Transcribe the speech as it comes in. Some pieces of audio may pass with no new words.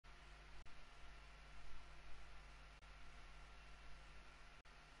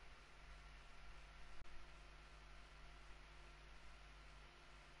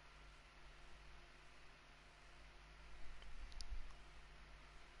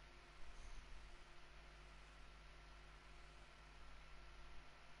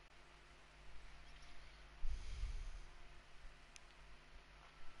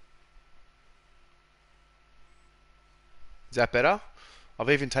Is that better? I've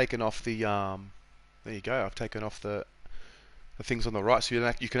even taken off the there you go. I've taken off the things on the right,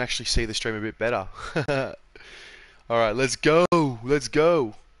 so you can actually see the stream a bit better. All right, let's go. Let's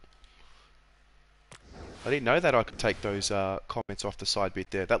go. I didn't know that I could take those comments off the side bit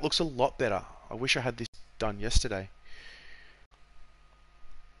there. That looks a lot better. I wish I had this done yesterday.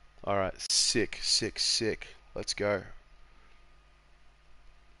 All right, sick, sick, sick. Let's go.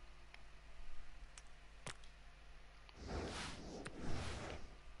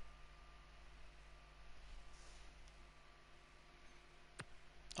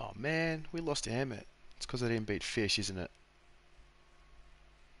 Oh man, we lost Emmett. It's because I didn't beat Fish, isn't it?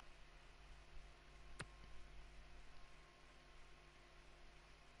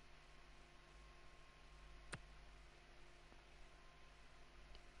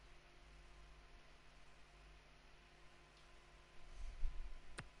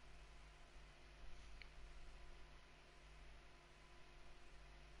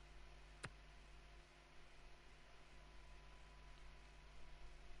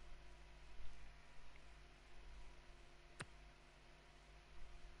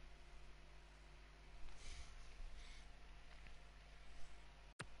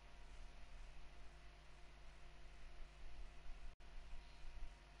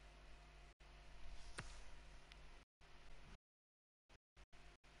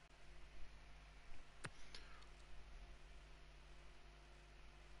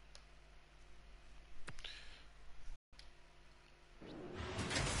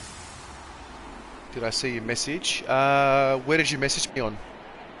 Did I see your message? Where did you message me on?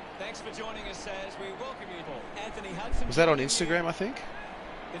 Thanks for joining us as we welcome you to Anthony Hudson. Was that on Instagram, I think?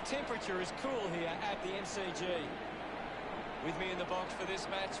 The temperature is cool here at the MCG. With me in the box for this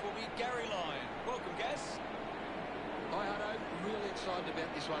match will be Gary Lyon. Welcome, Gaz. Hi, Hutto. Really excited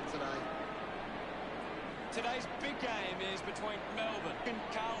about this one today. Today's big game is between Melbourne and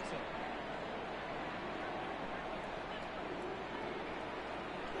Carlton.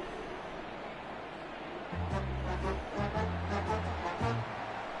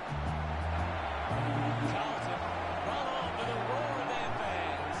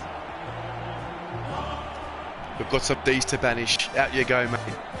 We've got some D's to banish. Out you go, mate.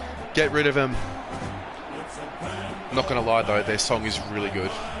 Get rid of them. Not gonna lie though, their song is really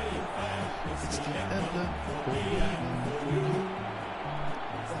good.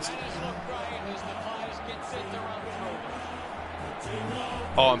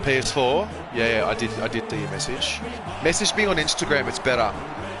 Oh, on PS4? Yeah, I did see your message. Message me on Instagram, it's better.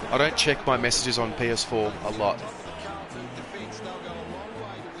 I don't check my messages on PS4 a lot.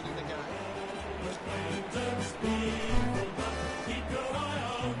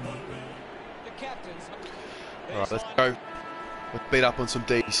 Alright, let's go. Let's beat up on some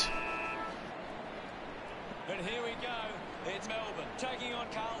D's. And here we go. It's Melbourne taking on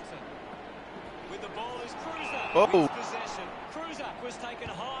Carlton. With the ball is Cruiser. Oh. Possession. Cruiser was taken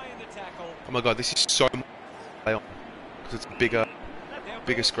high in the tackle. Oh my god, this is so much play on because it's a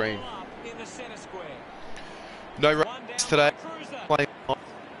bigger screen. In the center square. No runs today. Playing on.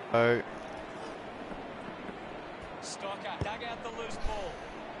 Oh. Stocker dug out the loose ball.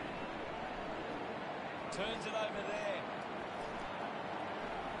 Turns it over there.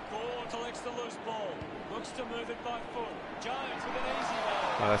 Gore collects the loose ball. Looks to move it by foot. Jones with an easy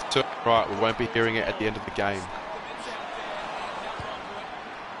one. No, that's too right. We won't be hearing it at the end of the game.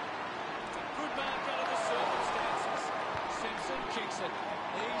 Good mark out of the circumstances. Simpson kicks it.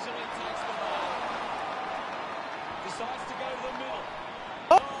 Easily takes the ball. Decides to go to the middle.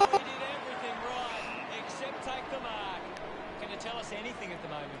 Oh, he did everything right, except take the mark. Can you tell us anything at the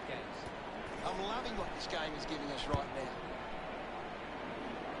moment, Games? I'm loving what this game is giving us right now.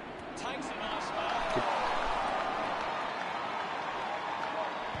 Takes a nice mark.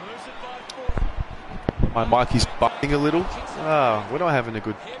 Moves it by foot. My mic is buzzing a little. Ah, we're not having a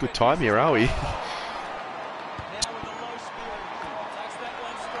good time here, are we? Now with the low spirit. Takes that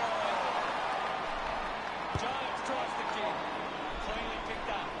one stride. Jones tries the kick. Cleanly picked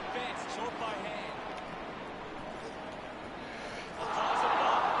up. Betts short by hand. Applies it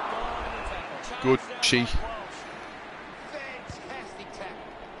back. Gone in the tackle. Good, she. Fantastic tackle.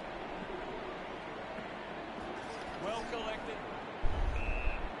 Well collected.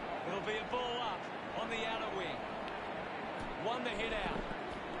 It'll be a ball up on the outer wing. One to hit out.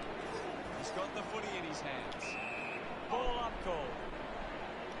 He's got the footy in his hands. Ball up call.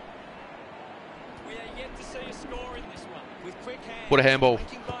 We are yet to see a score in this one. With quick hands. What a handball.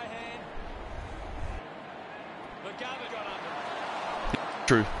 Linking by hand. McGovern got under.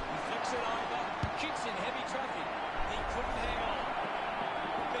 True. He flicks it over. Kicks in heavy traffic. He couldn't hang on.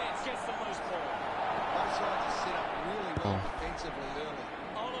 Betts gets the loose ball. Both sides are set up really well.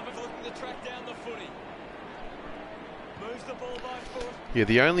 track down the footy. Moves the ball by foot. Yeah,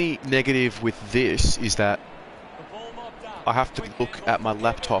 the only negative with this is that The ball mopped up. I have to Quick look handball at my from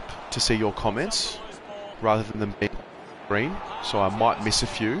laptop Hibbert. to see your Pops up comments the loose ball. rather than them being on screen, so I might miss a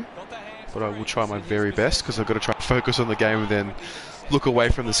few, Got the hands but I will try free. my In his very best because I've got to try and focus on the game and then look away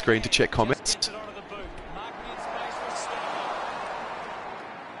from the screen to check comments. Gets it onto the boot. Marking in space for Stoker.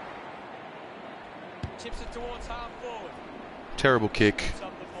 Chips it towards half forward. Terrible kick. Puts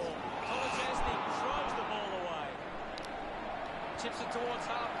up the ball. Kolodjasny throws the ball away. Chips it towards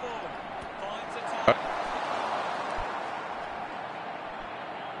half forward. Finds a target.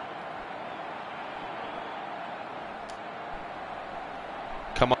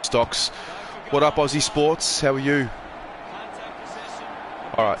 Come on, Stocks. What up, Aussie Sports? How are you? Contact possession.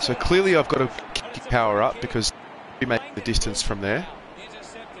 Alright, so clearly I've got to kick power up because we make the distance from there.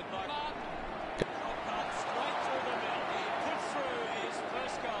 Intercepted by Mark. Cut straight through the middle. He puts through his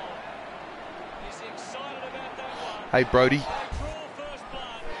first goal. He's excited about that one. Hey, Brody. They draw first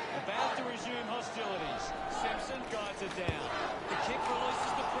blood. About to resume hostilities. Simpson guides it down. The kick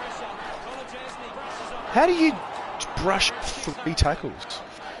releases the pressure. Kolodjasny brushes up. How do you brush 3 tackles?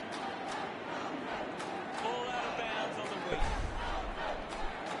 Ball out of bounds on the wing.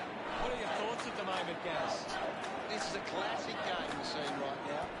 What are your thoughts at the moment, Gaz? This is a classic game we're seeing right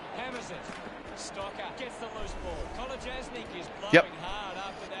now. Hammers it. Stocker gets the loose ball. Kolodjasny is blowing Yep. hard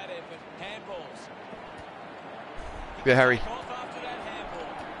after that effort. Handballs. Yeah, Harry. Off after that handball.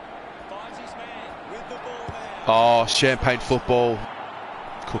 Finds his man with the ball now. Oh, champagne football.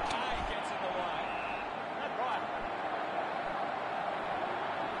 Cooked. Kay gets in the way.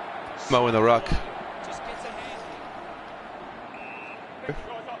 Mo in the ruck. Just gets a hand.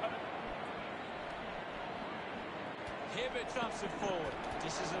 Hibbert thumps it forward.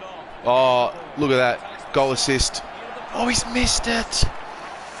 Dishes it off. Oh, look at that. Goal assist. Oh, he's missed it.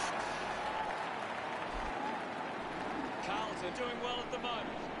 Carlton doing well at the moment.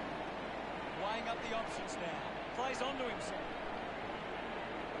 Weighing up the options now. Plays onto himself.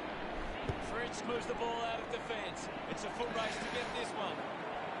 Fritz moves the ball out of defence. It's a foot race to get this one.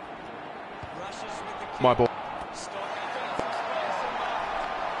 Rushes with the kick. My ball. Stocker finds some space and marks.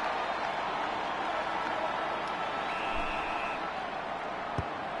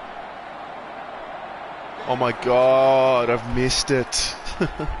 Oh my God, I've missed it.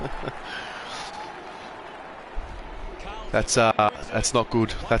 That's not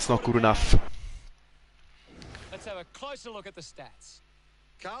good. That's not good enough. Let's have a closer look at the stats.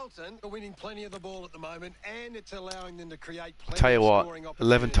 Carlton are winning plenty of the ball at the moment, and it's allowing them to create plenty Tell you of what, scoring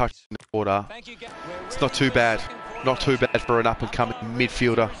 11 opportunities. touches in the quarter. Thank you, It's not too bad. Not too bad for an up-and-coming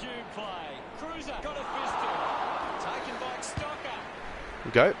midfielder. Cruiser got a fist to. Taken by Stocker. Here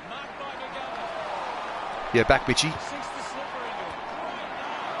we go. Marked by McGovern. Yeah, back, Mitchy. Sinks the slipper into it.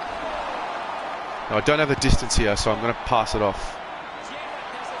 No, I don't have the distance here, so I'm going to pass it off. Jetta has a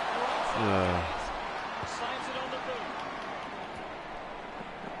great set of hands. Slams it on the boot.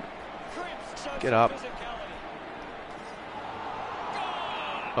 Cripps shows Get some up. physicality.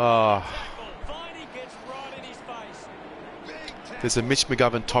 Oh, Tackle. Viney gets right in his face. there's a Mitch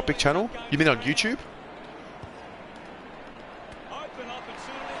McGovern topic channel. You mean on YouTube? Open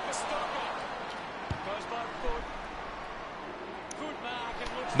opportunity for Stocker. Goes by foot. Good mark and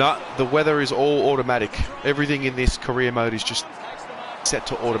looks No, to the weather is all automatic. Everything in this career mode is just takes the mark. set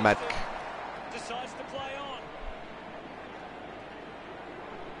to automatic. Decides to play on.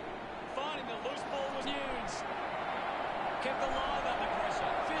 Finding the loose ball was Hughes. Kept alive under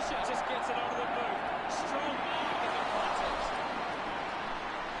pressure. Fisher just gets it onto the boot. Strong mark in the context.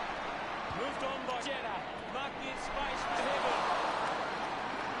 Moved on by Jetta. Marked in space for Hibbert.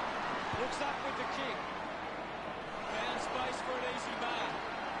 Looks up with the kick. Found space for an easy mark.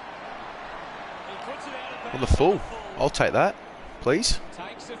 He puts it out of On the bounds full. I'll take that, please.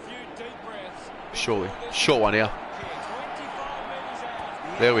 Takes a few deep breaths. Surely. Short one here. 25 metres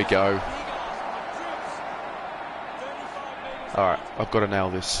out. There we go. Big off, trips. 35 metres All right, out. I've got to nail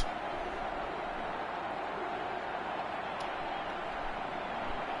this.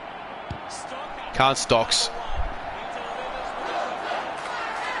 Stocker. Can't Stocks. He delivers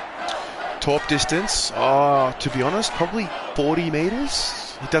with a Top distance. Oh, to be honest, probably 40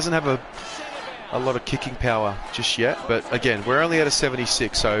 metres. He doesn't have a lot of kicking power just yet, but again, we're only at a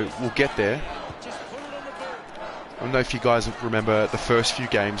 76, so we'll get there. just put it on the boot. I don't know if you guys remember the first few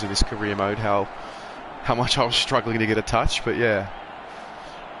games in this career mode, how much I was struggling to get a touch, but yeah.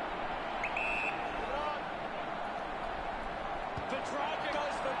 Petrarca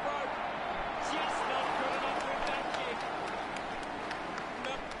goes for broke. Just not good enough with that kick.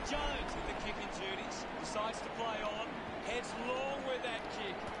 No, Jones with the kicking duties. Decides to play on. Heads long with that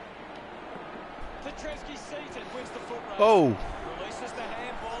kick. Wins the foot race. Oh, Releases the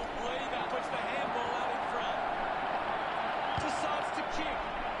handball. Lever puts the handball out in front. Decides to kick.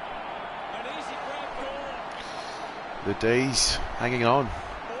 An easy grab goal. the D's hanging on. 40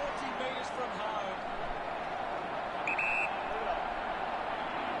 metres from home.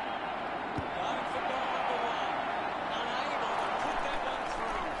 Going for goal number one. Unable to put that one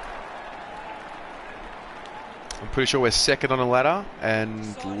through. I'm pretty sure we're second on a ladder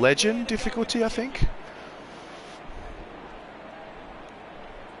and legend difficulty, I think.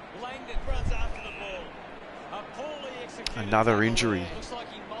 Langdon runs after the ball. A poorly executed Another tackle injury. there. Looks like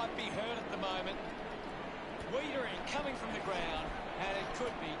he might be hurt at the moment. Wiedering coming from the ground, and it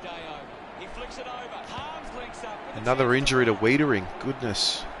could be day over. He flicks it over. Harms links up. With a Another chance injury to run. Wiedering.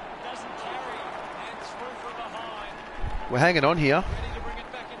 Goodness. Doesn't carry, and through from behind. We're hanging on here. Ready to bring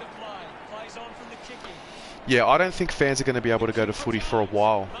it back into play. Plays on from the kicking. Yeah, I don't think fans are going to be able to go to footy for a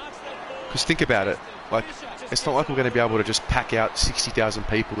while. Because think about it. Like, it's not like we're going to be able to just pack out 60,000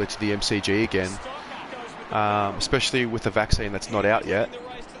 people into the MCG again. Especially with the vaccine that's not out yet.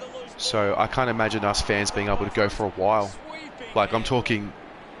 So I can't imagine us fans being able to go for a while. Like, I'm talking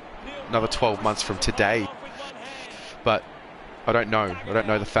another 12 months from today. But I don't know. I don't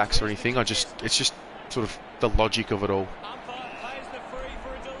know the facts or anything. It's just sort of the logic of it all. Umpire pays the free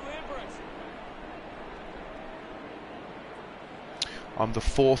for a deliberate. I'm the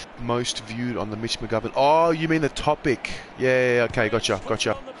fourth most viewed on the Mitch McGovern. Oh, you mean the topic? Yeah, okay, gotcha.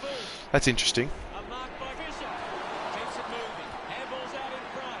 That's interesting. A mark by Bishop. Keeps it moving. Handball's out in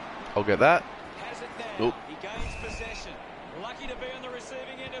front. I'll get that. Has it now. Oop. He gains possession. Lucky to be on the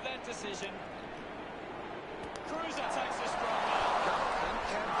receiving end of that decision. Cruiser takes a strong mark. Carlton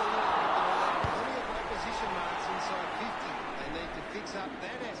can deliver. They're plenty of low position marks inside 50. They need to fix up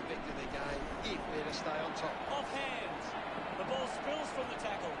that aspect of the game if they're to stay on top. Off hands. The ball spills from the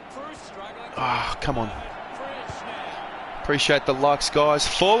tackle. Cruz struggling. Ah, come on. Fresh now. Appreciate the likes, guys.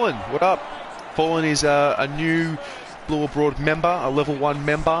 Fallen, what up? Fallen is a new Blue Abroad member, a level 1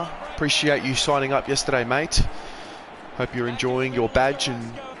 member. Appreciate you signing up yesterday, mate. Hope you're enjoying your badge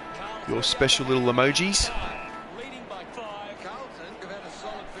and your special little emojis. Leading by 5. Carlton have had a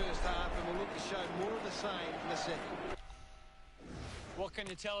solid first half and will look to show more of the same in the second. What can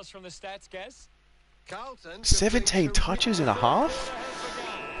you tell us from the stats, Gaz? Carlton 17 touches in a half?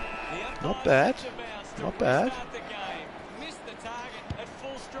 Not bad. Not bad.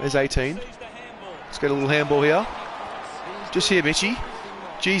 There's 18. Let's get a little handball here. Just here, Mitchy.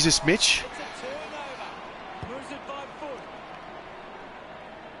 Jesus, Mitch. Moves it by foot.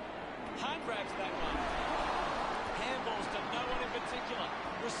 Hunt grabs that one. Handballs to no one in particular.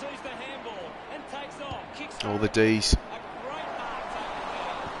 Receives the handball and takes off. Kicks All the through. D's. A great mark taken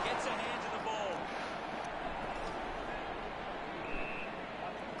there. Gets a hand to the ball.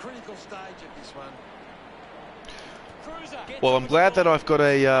 critical stage of this one. Cruiser gets Well, it I'm with glad the that ball. I've got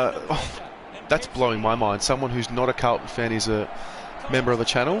that's blowing my mind. Someone who's not a Carlton fan is a member of the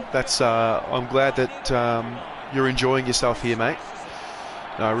channel. I'm glad that you're enjoying yourself here, mate.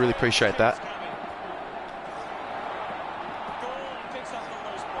 No, I really appreciate that.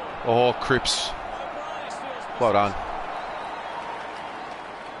 Oh, Cripps. Well done.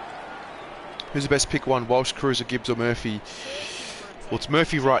 Who's the best pick one? Walsh, Cruiser, Gibbs or Murphy? Well, it's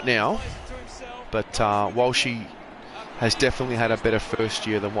Murphy right now, but Walshy has definitely had a better first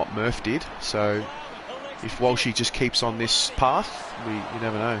year than what Murph did. So if Walshy just keeps on this path, you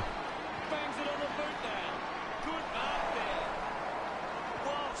never know. Bangs it on the boot now. Good mark there.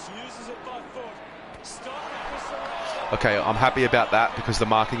 Walsh uses it by foot. Stocker is surrounded. Okay, I'm happy about that because the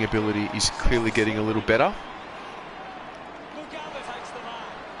marking ability is clearly getting a little better. Mugabe takes the mark.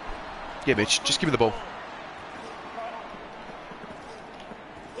 Yeah, Mitch, just give me the ball.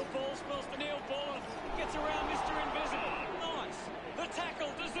 The ball spills to Neil Bullen. Gets around Mr. Invisible. Nice. The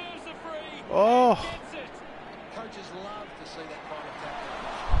tackle deserves the free. Oh. Gets it. Coaches love to see that kind of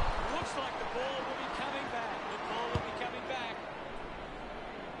tackle. Looks like the ball will be coming back. The ball will be coming back.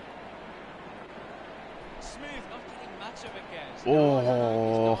 Smith not getting much of it, Gaz.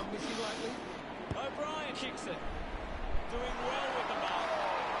 Oh. He's missing lately. O'Brien kicks it. Doing well with the mark.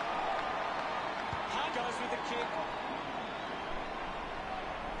 Hunt goes with the kick.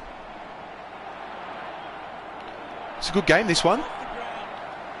 It's a good game, this one. Off the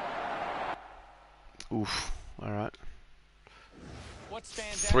ground. Oof. All right. What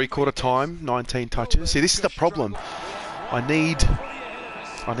stands out for Three-quarter you, Gaz? time, 19 touches. See, this is the problem. I need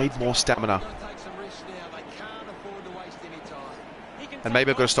more stamina. Got to take some risks now. They can't afford to waste any time. He can And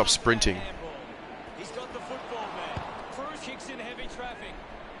maybe take I've got to one stop after sprinting. that handball. He's got the football man. Cruz kicks in heavy traffic.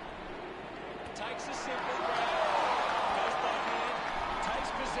 Takes a simple grab. Goes by hand.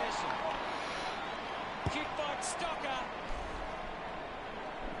 Takes possession. Stocker.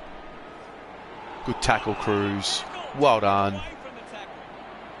 Good tackle, Cruz. Well done. Away from the tackle.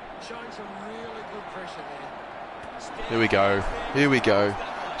 Showing some really good pressure there. Here we go. Here we go.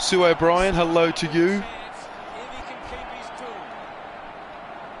 Sue O'Brien, hello to you. Chance if he can keep his cool.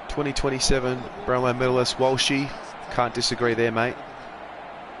 2027 Brownlow medalist Walshy. Can't disagree there, mate.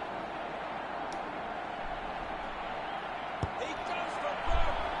 He goes for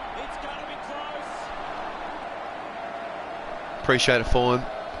broke. It's going to be close. Appreciate it, Fawn.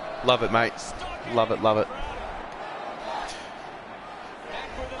 Love it, mate. Love it, love it.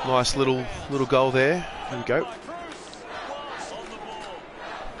 Nice little goal there. Here we go.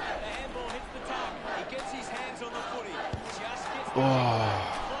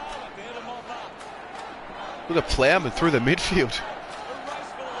 Oh. Look at Plowman through the midfield.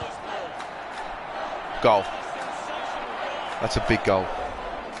 Goal. That's a big goal.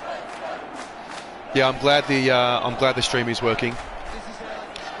 Yeah, I'm glad the stream is working,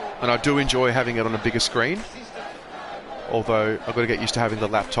 and I do enjoy having it on a bigger screen. Although I've got to get used to having the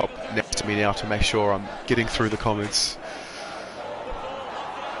laptop next to me now to make sure I'm getting through the comments.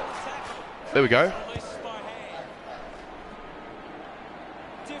 There we go.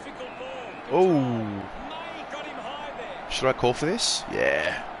 Oh. Should I call for this?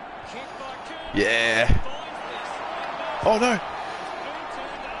 Yeah. Yeah. Oh no.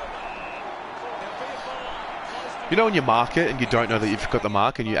 You know when you mark it and you don't know that you've got the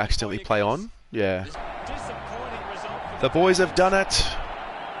mark and you accidentally play on? Yeah. The boys have done it.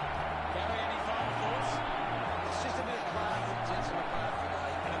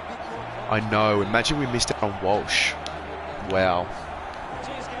 I know. Imagine we missed out on Walsh. Wow.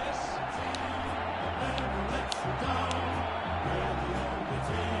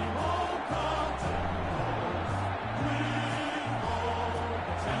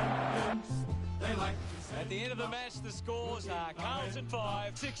 At the end of the match, the scores are Carlton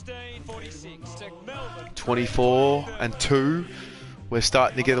 5, 16-46 to Melbourne 24 and 2. We're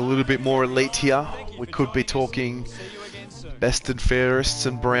starting to get a little bit more elite here. We could be talking best and fairest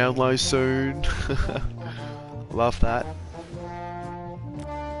and Brownlow soon. Love that.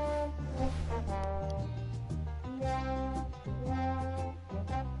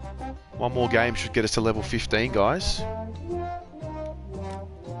 One more game should get us to level 15, guys.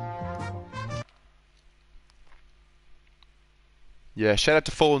 Yeah, shout out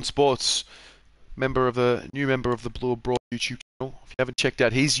to Fallen Sports, new member of the Blue Abroad YouTube channel. If you haven't checked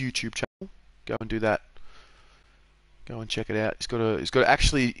out his YouTube channel, go and do that. Go and check it out. He's got to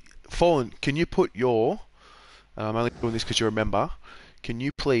actually, Fallen, can you put your, I'm only doing this because you're a member, can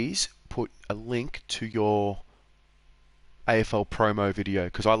you please put a link to your AFL promo video?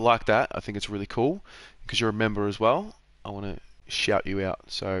 Because I like that. I think it's really cool. Because you're a member as well, I want to shout you out.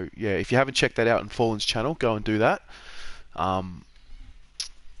 So yeah, if you haven't checked that out on Fallen's channel, go and do that.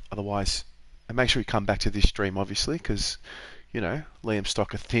 Otherwise, and make sure you come back to this stream, obviously, because, you know, Liam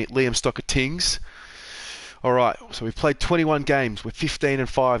Stocker tings. All right, so we've played 21 games. We're 15 and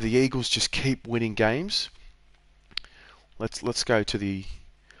 5. The Eagles just keep winning games. Let's go to the,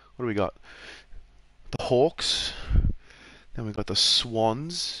 what do we got? The Hawks. Then we've got the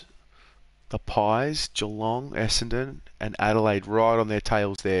Swans, the Pies, Geelong, Essendon, and Adelaide right on their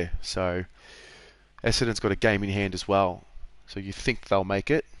tails there. So Essendon's got a game in hand as well. So you think they'll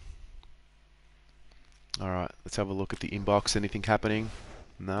make it. Alright, let's have a look at the inbox. Anything happening?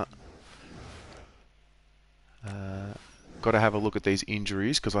 No. Got to have a look at these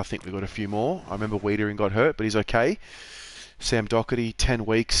injuries because I think we've got a few more. I remember Wiedering got hurt, but he's okay. Sam Doherty, 10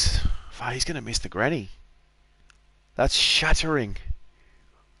 weeks. Oh, he's going to miss the granny. That's shattering.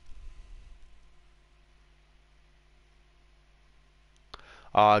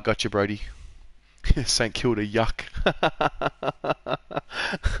 Ah, got you, Brody. St Kilda, yuck.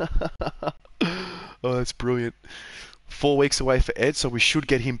 Oh, that's brilliant. 4 weeks away for Ed, so we should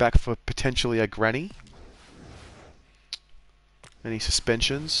get him back for potentially a granny. Any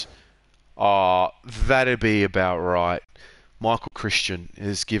suspensions? Oh, that'd be about right. Michael Christian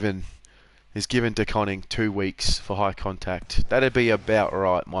is given DeConning 2 weeks for high contact. That'd be about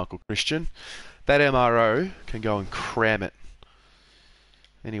right, Michael Christian. That MRO can go and cram it.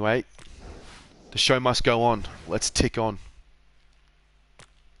 Anyway, the show must go on. Let's tick on.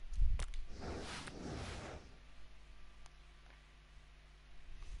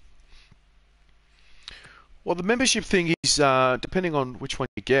 Well, the membership thing is, depending on which one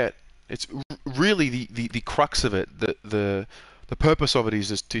you get, it's really the crux of it. The purpose of it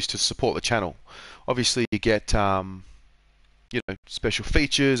is to support the channel. Obviously, you get you know, special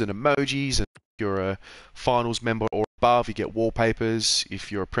features and emojis, and if you're a finals member or a above, you get wallpapers.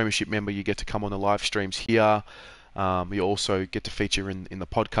 If you're a Premiership member, you get to come on the live streams here. You also get to feature in the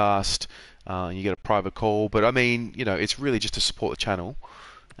podcast. You get a private call. But I mean, you know, it's really just to support the channel.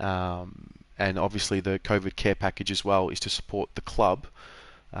 And obviously the COVID care package as well is to support the club.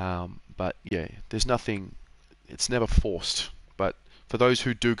 But yeah, there's nothing, it's never forced. But for those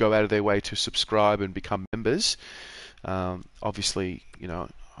who do go out of their way to subscribe and become members, obviously, you know,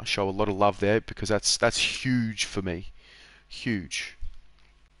 I show a lot of love there because that's huge for me. Huge.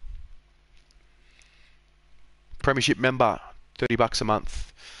 Premiership member, $30 a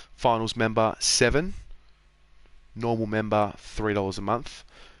month. Finals member, $7. Normal member, $3 a month.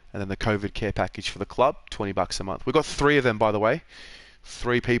 And then the COVID care package for the club, $20 a month. We've got 3 of them, by the way.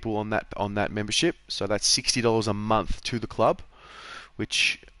 3 people on that membership, so that's $60 a month to the club,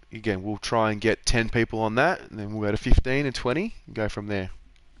 which again we'll try and get 10 people on that, and then we'll go to 15 and 20 and go from there.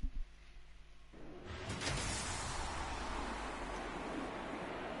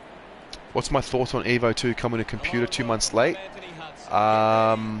 What's my thoughts on Evo 2 coming to computer 2 months late?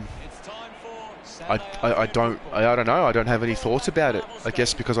 I don't know. I don't have any thoughts about it. I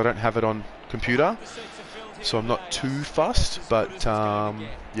guess because I don't have it on computer, so I'm not too fussed. But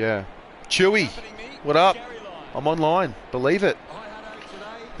yeah, Chewy, what up? I'm online. Believe it.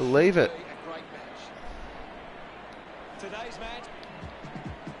 Believe it.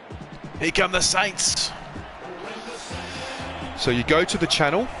 Here come the Saints. So you go to the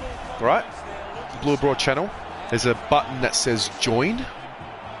channel, right? Blue Broad channel. There's a button that says join.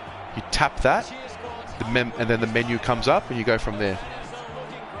 You tap that, and then the menu comes up, and you go from there.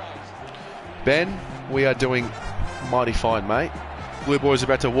 Ben, we are doing mighty fine, mate. Blue Boy's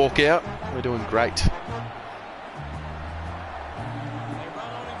about to walk out. We're doing great.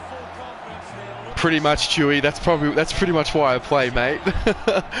 Pretty much, Chewy. That's pretty much why I play, mate.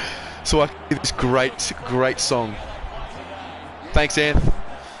 So I hear this great song. Thanks, Anth.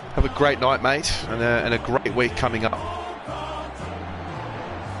 Have a great night, mate, and a great week coming up.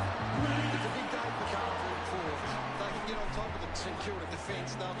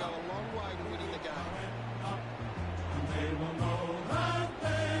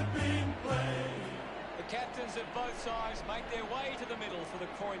 The captains at both sides make their way to the middle for the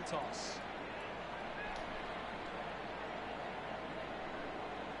coin toss.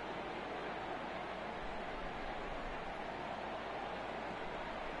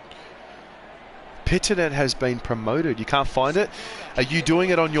 Pitanet has been promoted. You can't find it. Are you doing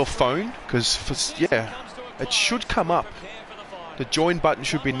it on your phone? Because yeah, it should come up. The join button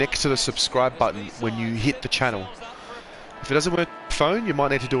should be next to the subscribe button when you hit the channel. If it doesn't work on your phone, you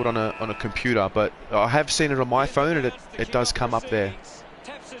might need to do it on a computer. But I have seen it on my phone, and it does come up there.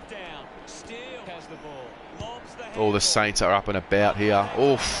 All the Saints are up and about here.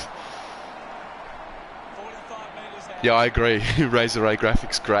 Oof. Yeah, I agree. Razor Ray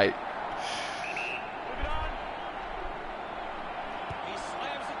graphics great.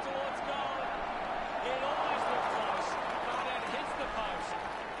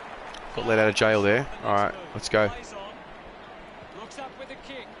 Got let out of jail there. All right, let's go. Looks up with a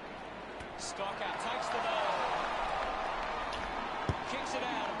kick. Stocker takes the ball. Kicks it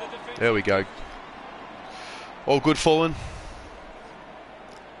out of the defense. There we go. All good, Fallen.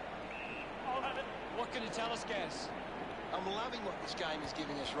 What can you tell us, Gaz? I'm loving what this game is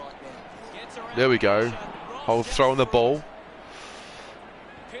giving us right now. There we go. Hold, throwing the ball.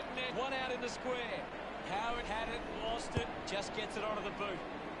 One out in the square. Howard had it, lost it, just gets it onto the boot.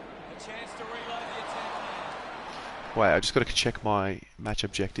 A chance to reload the attack now. Wait, I just got to check my match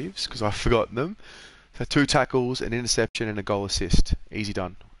objectives because I've forgotten them. So 2 tackles, an interception, and a goal assist. Easy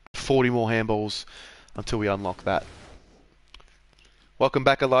done. 40 more handballs until we unlock that. Welcome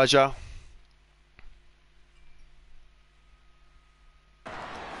back, Elijah.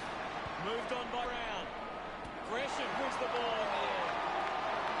 Moved on by Brown. Gresham wins the ball in the air.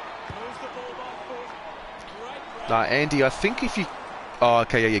 Moves the ball by foot. Great. Nah, Andy, I think if you... Oh,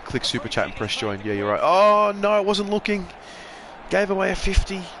 okay, yeah, click Super Chat and press join. Yeah, you're right. Oh, no, I wasn't looking. Gave away a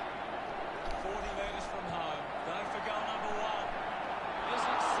 50. 40 metres from home. Going for goal number 1. He's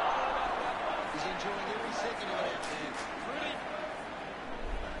excited about that one. He's enjoying every second of it out there. Pretty.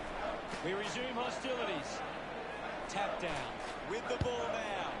 We resume hostilities. Tap down. With the ball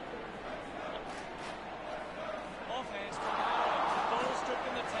now. Off hands from Howard. The ball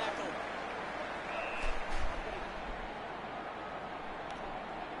stripping the tackle.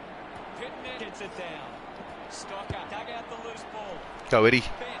 Pitnet gets it down. Stocker dug out the loose ball. Go, Eddie.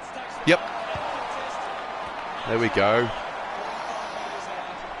 Betts takes the Yep. ball. There we go. 45 metres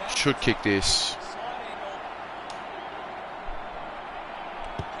out. Should kick this. Side angle.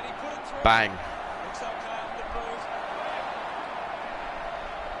 And he put it through. Bang. Looks okay up the boot.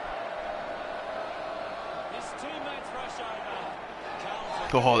 Teammates rush over.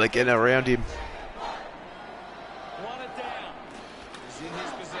 Carlton. Oh, they're getting around him. Won it down. He's in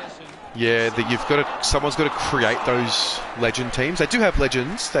his possession. Yeah, someone's got to create those legend teams. They do have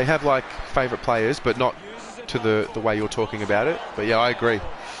legends. They have like favourite players, but not to the way you're talking about it. But yeah, I agree.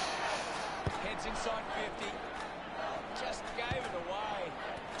 Heads inside 50. Just gave it away.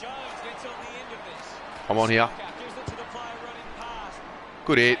 Jones gets on the end of this. I'm on here. Gives it to the player running past.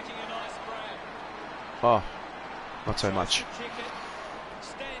 Good hit. Taking a nice grab. Oh, not so much. Tries to kick it.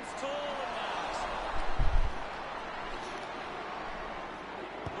 Stands tall and nice.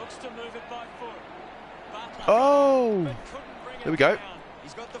 Looks to move it by foot. Butler. Oh, But couldn't bring it there we go. down.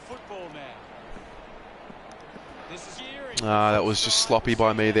 He's got the football now. This is Geary. That was just sloppy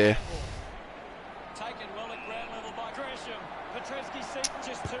by me there. Taken well at ground level by Gresham. Petreski's seat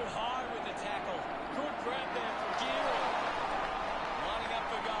just too high with the tackle. Good grab there from Geary. Lining up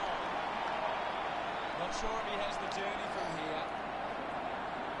for goal. Not sure if he has the journey from here.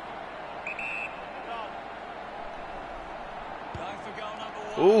 Going for goal number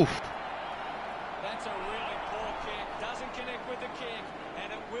one. Oof. That's a really poor kick. Doesn't connect with the kick,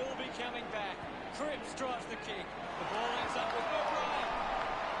 and it will be coming back. Cripps drives the kick. The ball ends up with McBride.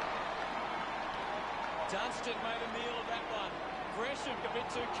 Dunstan made a meal of that one. Gresham a bit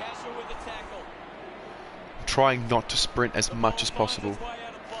too casual with the tackle. Trying not to sprint as The much ball as finds possible. its way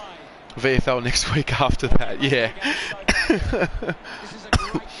out of play. VFL next week after that, yeah. This is a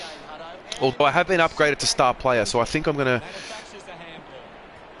great game, Hutto. Although I have been upgraded to star player, so I think I'm gonna Manufactures the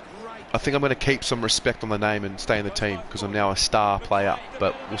handball. keep some respect on the name and stay in the team because I'm now a star player.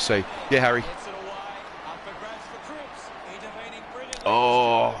 But we'll see. Yeah, Harry. Gets it away. Up for grabs for Cripps. Intervening brilliantly.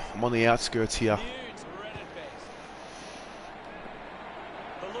 Oh, I'm on the outskirts here. Nudes read it best.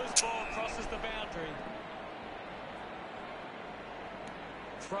 The loose ball crosses the boundary.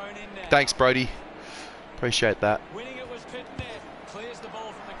 Thrown in now. Thanks, Brody. Appreciate that. Winning it was Pitnet. Clears the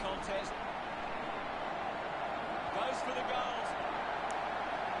ball from the contest. Goes for the goals.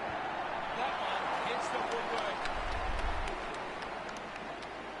 That one hits the woodwork.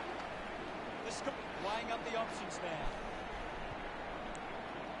 Weighing up the options now.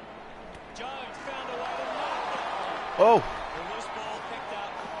 Jones found a way to knock that one. Oh, The loose ball picked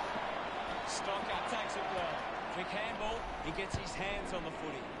up. Stocker takes it well. Quick handball. He gets his hands on the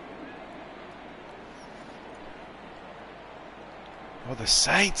footy. oh, the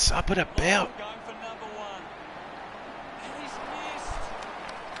Saints up and about. Going for number one. And he's missed.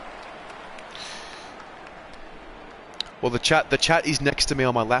 Well, the chat is next to me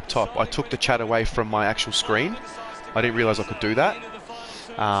on my laptop. I took the chat away from my actual screen. I didn't realise I could do that.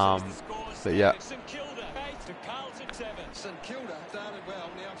 But yeah. St Kilda to Carlton 7. St Kilda started well.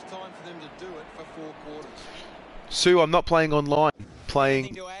 Now it's time for them to do it for 4 quarters. Sue, I'm not playing online.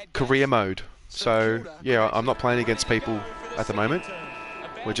 Playing career mode. So yeah, I'm not playing against people at the moment.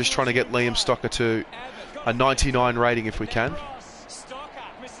 We're just trying to get Liam Stocker to a 99 rating if we can,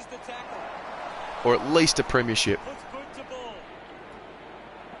 Stocker misses the tackle. or at least a premiership. Puts boot to ball.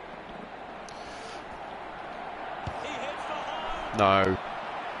 He heads for home. No.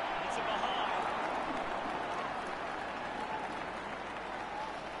 It's a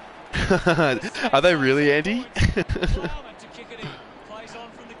behind. Are they really, Andy? Plowman to kick it in. Plays on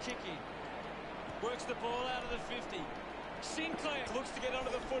from the kick-in. Works the ball out of the 50. Sinclair looks to get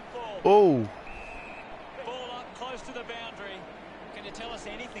onto the football. Oh, Ball up close to the boundary. Can you tell us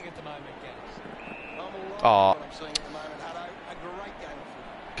anything at the moment, Gags? I'm all right Aw. with what I'm seeing at the moment, Hutto. A great game of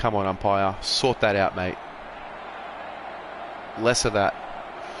footy. come on, umpire. Sort that out, mate. Less of that.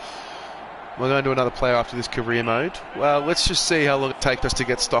 We're going to another player after this career mode. Well, let's just see how long it takes us to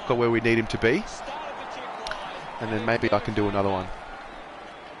get Stocker where we need him to be. Started the kick wide. And then maybe I can do another one.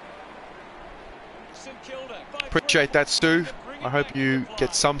 St Kilda by Appreciate that, Stu. I hope you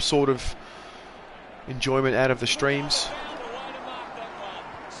get some sort of enjoyment out of the streams. Found a way to mark that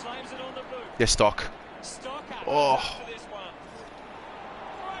one. Slams it on the boot. Yeah, Stock. Stocker Oh. goes up for this one.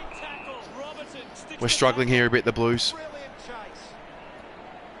 Great tackle. Robertson sticks We're the struggling tackle. here a bit, the Blues. Brilliant chase.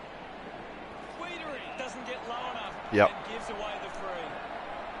 Wiedering doesn't get low enough Yep. and gives away the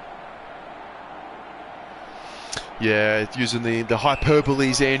free. Yeah, using the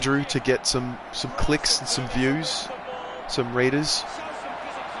hyperboles, Andrew, to get some clicks and some views, The ball some readers. shows some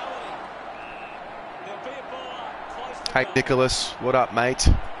physicality. There'll be a ball up close to Hey, goal. Nicholas, what up, mate?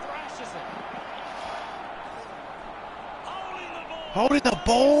 Thrashes it. Holding the ball. Holding the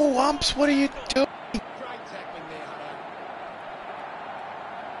ball, Umps, what are you doing? Great tackling there, Hutto.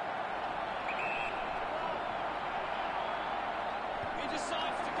 He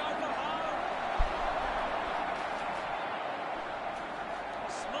decides to go for home.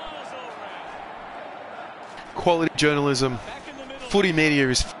 Smiles all round. quality journalism. Back in the middle. Footy media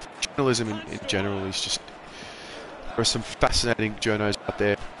is journalism in general. Is just there are some fascinating journos out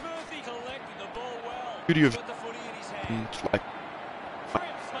there. Murphy collected the ball well. Beauty of Got the footy in his hand. like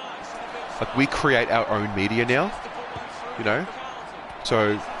Cripps nice. And a bit like we create our own media now, to put one through you know. for Carlton. So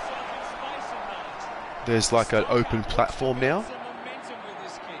Himself in space and that. there's like an open platform now. Some momentum with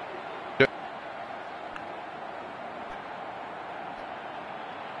this kick.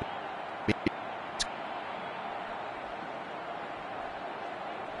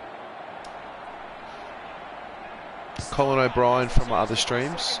 Colin O'Brien from my other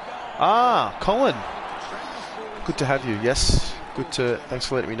streams. Ah, Colin. Good to have you. Yes, good to. Thanks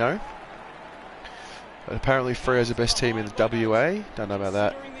for letting me know. But apparently, Freya's the best team in the WA. Don't know about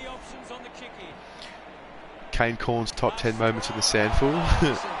that. Considering the options on the kick-in. Kane Corn's top 10 moments of the Sandful.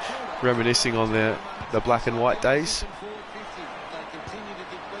 Reminiscing on the black and white days. They continue to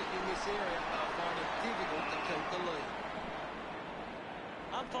deplete in this area. They'll find it difficult to keep the lead.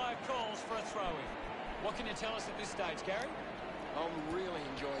 Umpire calls for a throw-in. What can you tell us at this stage, Gary? I'm really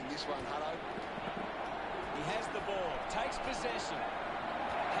enjoying this one, Hutto. He has the ball, takes possession,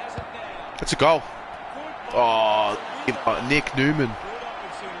 has it now. That's a goal. Good Oh, ball. Nick Newman. Good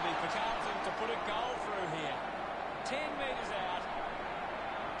opportunity for Carlton to put a goal through here. 10 metres out.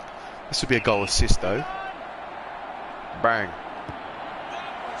 This would be a goal assist though. Bang.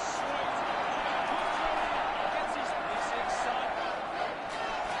 That was sweet. Gets his excitement.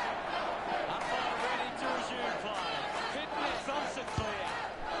 Umpire ready to resume play. Pittman thumps it clear.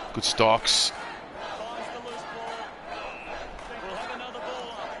 Good stocks. Finds the loose ball. We'll have another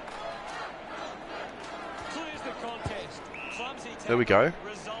ball up. Clears the contest. Clumsy tackle. There we go.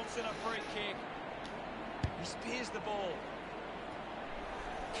 Results in a free kick. He spears the ball.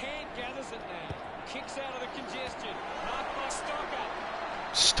 Kent gathers it now. Kicks out of the congestion. Marked by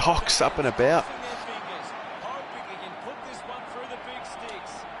Stocker. Stocks up and about. Crossing their fingers, hoping he can put this one through the big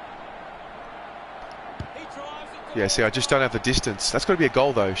sticks. He drives it to Yeah, see, I just don't have the distance. That's got to be a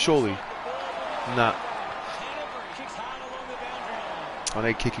goal though, surely. Nah, Hanover kicks hard along the boundary line. I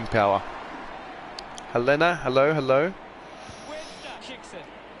need kicking power. Helena, hello, hello. Webster kicks it.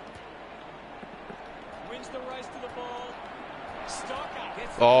 Wins the race to the ball. Stocker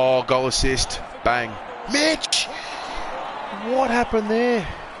gets the Oh, goal assist. Bang. Mitch! What happened there?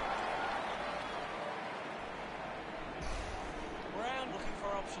 Brown looking for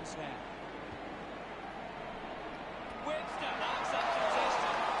options now. Webster marks up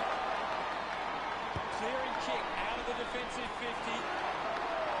contested. Clearing kick out of the defensive 50.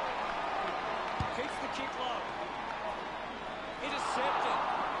 Keeps the kick low. Intercepted.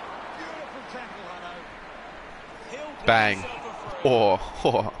 Beautiful tackle, Hutto. He'll pick Bang. himself a free.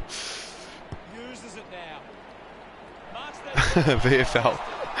 Oh, Uses it now. Marks that VFL.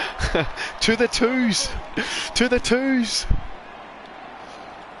 To the twos. To the twos.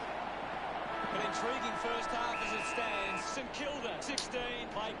 An intriguing first half as it stands. St Kilda 16,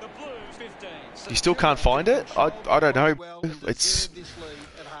 played the Blues 15. You still can't find it? I don't know. Well, they It's deserve this lead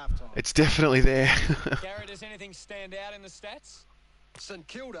at halftime. it's definitely there. Gary, does anything stand out in the stats? St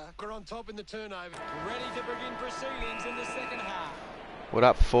Kilda are on top in the turnover. Ready to begin proceedings in the second half. What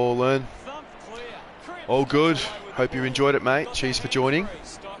up, Fallen? Thump clear. Cripps All good. gets away with Hope the you ball. enjoyed it, mate. Got Cheers the for joining.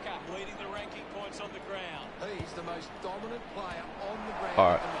 hands free. Stocker leading the ranking points on the ground. He's the most dominant player on the ground All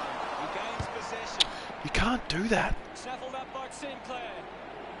at right. the moment. He gains possession. You can't do that. Snaffled up by Sinclair.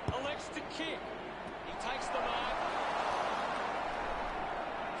 Elects to kick. He takes the mark.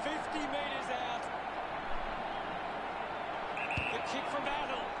 50 metres out. The kick from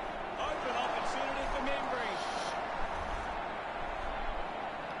Battle. Open opportunity for Membry.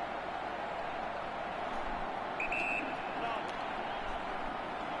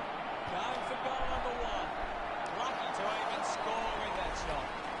 Going for goal number one. Lucky to even score with that shot.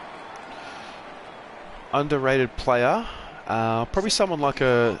 Underrated player. Probably someone like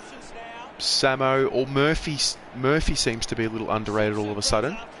a Options now. Samo or Murphy. Murphy seems to be a little underrated all of a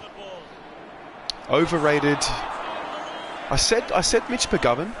sudden. After the ball. Overrated. I said Mitch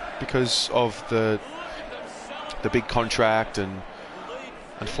McGovern because of the big contract, and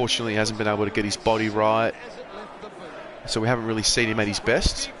unfortunately he hasn't been able to get his body right, so we haven't really seen him at his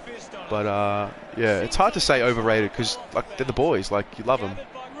best. But yeah, it's hard to say overrated because like they're the boys, like you love them.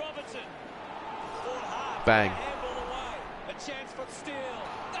 Gathered by Robertson. Fought hard. Bang. Handball away. A chance for Steele.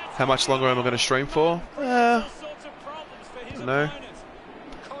 That's How much longer am I going to stream for? all sorts of problems for his No. opponent.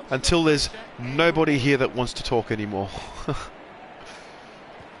 Until there's nobody here that wants to talk anymore. Cripps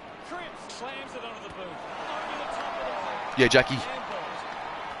slams it onto the boot. Over the top of the plate. Yeah, Jackie.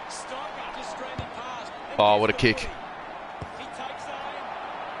 Handballs. Stocker just straining past. And Oh, gets what a the kick. footy. He takes aim.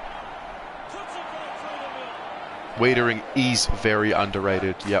 Puts it right through the middle. Wiedering is very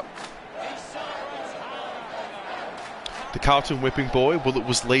underrated. Yep. The Carlton whipping boy, well, it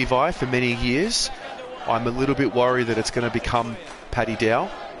was Levi for many years. I'm a little bit worried that it's going to become Paddy Dow.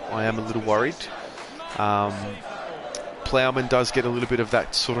 I am a little worried. Plowman does get a little bit of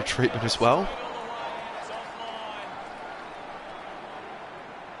that sort of treatment as well.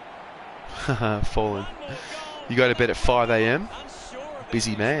 Fallen. You go to bed at 5 a.m.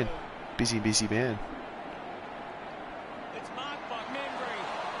 Busy man. Busy man. It's marked by Membry.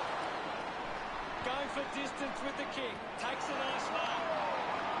 Going for distance with the kick. Takes a nice mark.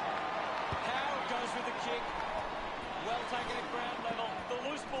 Howard goes with the kick. Well taken at ground level. The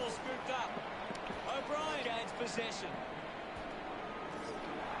loose ball scooped up. O'Brien gains possession.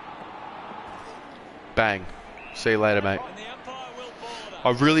 Bang. See you later, mate. And the umpire will ball it up. I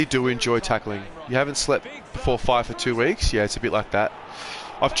really do enjoy tackling. You haven't slept before 5 for 2 weeks? Yeah, it's a bit like that.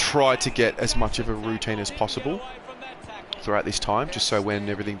 I've tried to get as much of a routine as possible throughout this time, just so when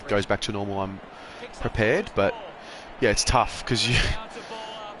everything goes back to normal, I'm prepared. But yeah, it's tough because you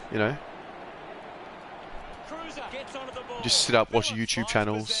know, just sit up, watch YouTube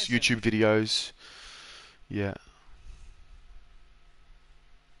channels, YouTube videos. Yeah.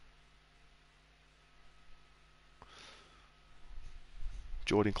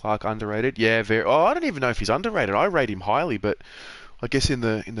 Jordan Clark underrated. Yeah, very. Oh, I don't even know if he's underrated. I rate him highly, but I guess in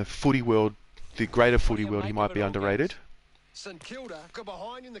the footy world, the greater footy world, he might be underrated. St Kilda got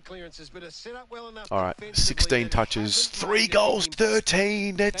behind in the clearances, but are set up well enough. All right, 16 touches, 3 goals,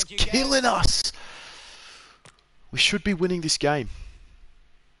 13. That's killing us. We should be winning this game.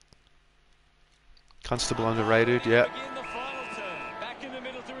 Constable underrated. Yeah.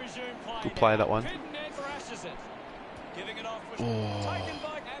 Good play, that one. Oh.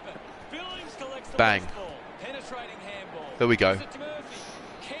 Bang. There we go.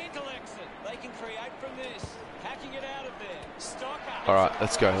 All right,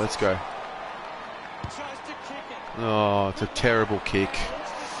 let's go. Let's go. Oh, it's a terrible kick.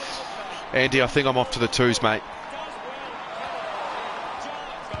 Andy, I think I'm off to the twos, mate.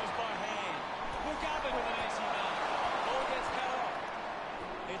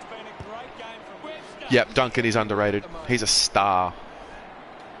 Yep, Duncan is underrated. He's a star.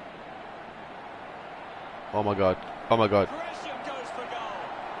 Oh my god. Oh my god.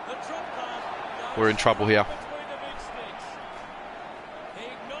 We're in trouble here.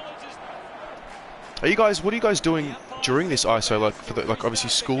 Are you guys? What are you guys doing during this ISO? Like for the, like obviously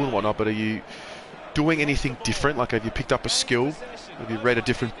school and whatnot. But are you doing anything different? Like have you picked up a skill? Have you read a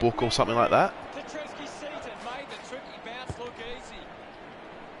different book or something like that?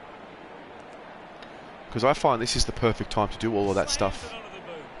 Because I find this is the perfect time to do all of that stuff.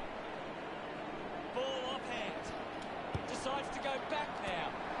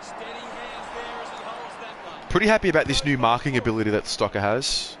 Pretty happy about this new marking ability that Stocker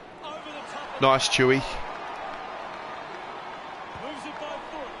has. Nice, Chewy.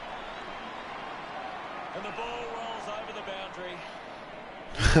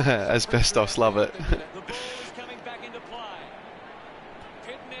 Asbestos, love it.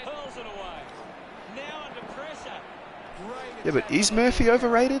 Yeah, but is Murphy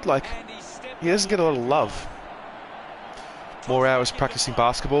overrated? Like, he doesn't get a lot of love. More hours practicing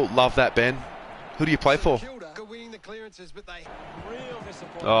basketball. Love that, Ben. Who do you play for?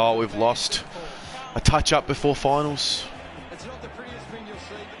 Oh, we've lost. A touch-up before finals.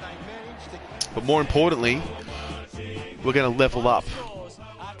 But more importantly, we're going to level up.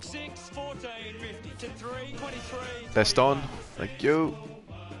 Best on. Thank you.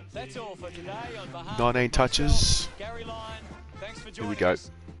 19 touches. Here we go.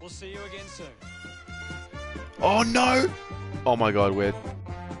 Oh no! Oh my god, we're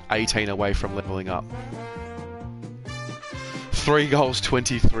 18 away from leveling up. 3 goals,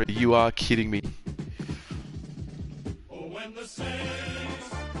 23. You are kidding me.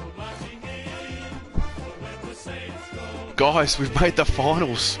 Guys, we've made the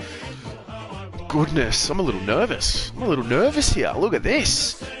finals. Goodness, I'm a little nervous. I'm a little nervous here. Look at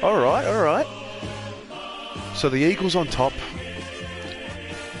this. Alright, alright. So the Eagles on top.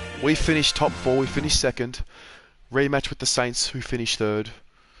 We finished top 4, we finished second. Rematch with the Saints, who finished third.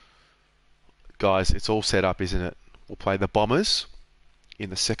 Guys, it's all set up, isn't it? We'll play the Bombers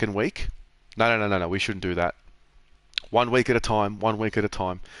in the second week. No, we shouldn't do that. 1 week at a time, 1 week at a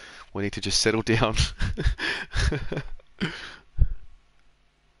time. We need to just settle down.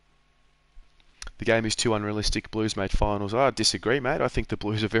 The game is too unrealistic. Blues made finals. I disagree, mate. I think the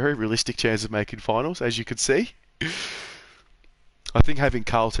Blues have a very realistic chance of making finals, as you can see. I think having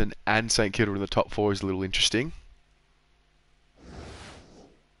Carlton and St Kilda in the top 4 is a little interesting.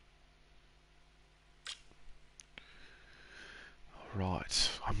 Right.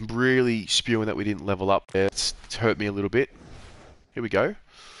 I'm really spewing that we didn't level up there. It's hurt me a little bit. Here we go.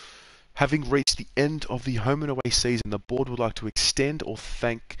 Having reached the end of the home and away season, the board would like to extend or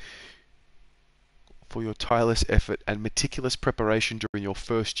thank for your tireless effort and meticulous preparation during your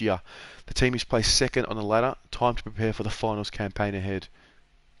first year. The team is placed second on the ladder. Time to prepare for the finals campaign ahead.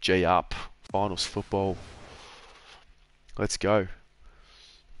 G up. Finals football. Let's go.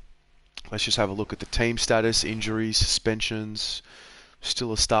 Let's just have a look at the team status, injuries, suspensions.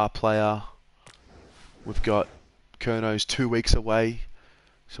 Still a star player. We've got Kerno's 2 weeks away,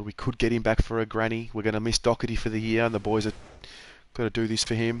 so we could get him back for a granny. We're going to miss Doherty for the year, and the boys are got to do this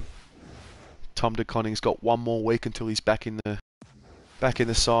for him. Tom DeConning's got 1 more week until he's back in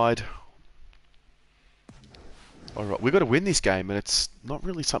the side. All right, we've got to win this game, and it's not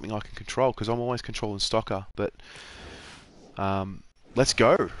really something I can control because I'm always controlling Stocker. But let's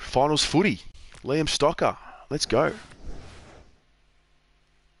go. Finals footy. Liam Stocker. Let's go.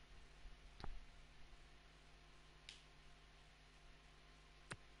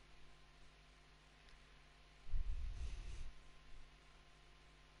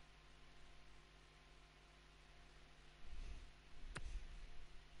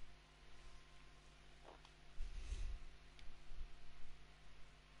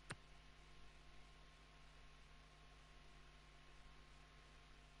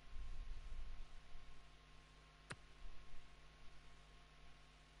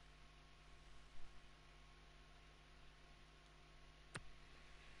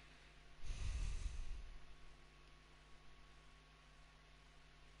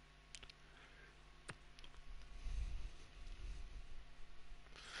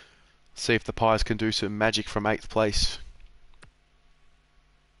 See if the Pies can do some magic from 8th place.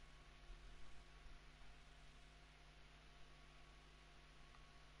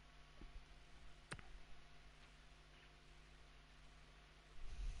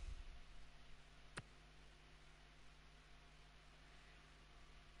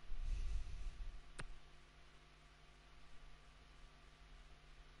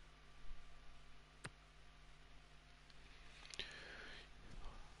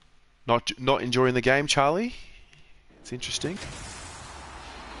 Not enjoying the game, Charlie? It's interesting.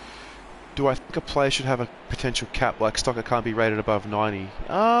 Do I think a player should have a potential cap, like Stocker can't be rated above 90?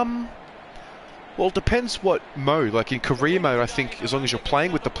 Well, it depends what mode. Like in career mode, I think as long as you're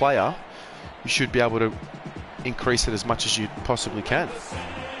playing with the player, you should be able to increase it as much as you possibly can.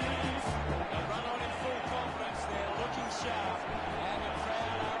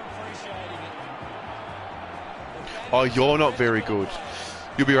 Oh, you're not very good.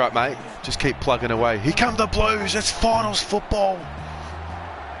 You'll be right, mate. Just keep plugging away. Here come the Blues. It's finals football.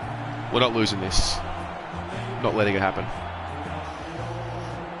 We're not losing this. Not letting it happen.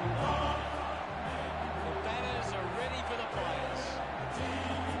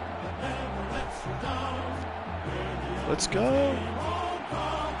 Let's go.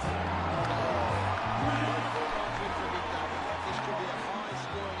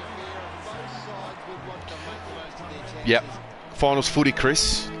 Yep. Finals footy,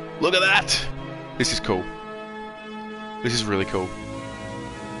 Chris. Look at that. This is cool. This is really cool.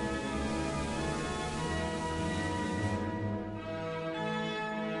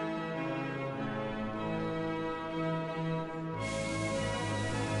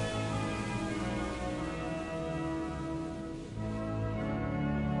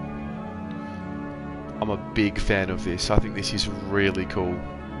 I'm a big fan of this. I think this is really cool.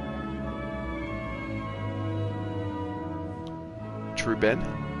 True, Ben?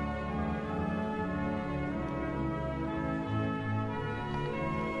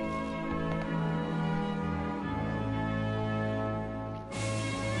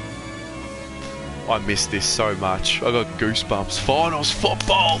 I miss this so much. I got goosebumps. Finals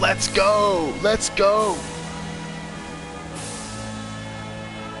football. Let's go. Let's go.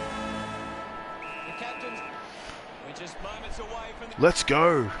 Let's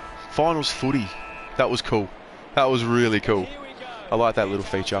go. Finals footy. That was cool. That was really cool. I like that little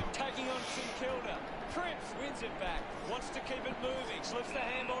feature.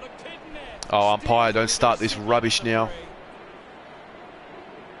 Oh, umpire, don't start this rubbish now.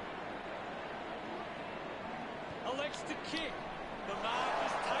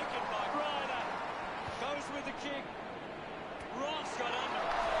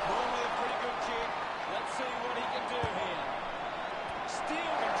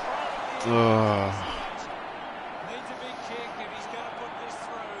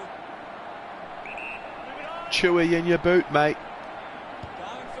 Chewy in your boot, mate.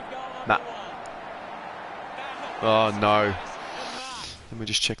 Nah. Oh, no. Let me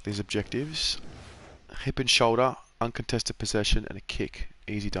just check these objectives. Hip and shoulder. uncontested possession, and a kick.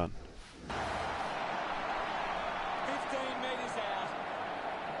 Easy done. 15 metres out.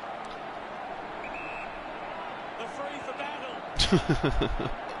 The free for battle.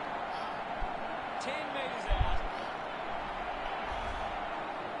 10 metres out.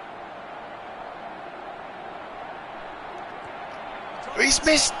 He's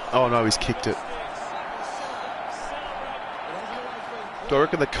missed! Oh no, he's kicked it. Do I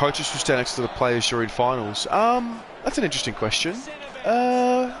reckon the coaches should stand next to the players during finals? That's an interesting question.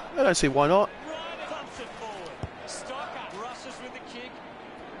 I don't see why not.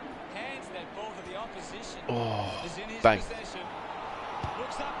 Oh, bang.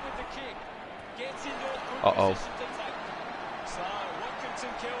 Uh-oh.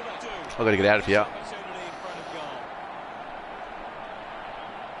 I've got to get out of here.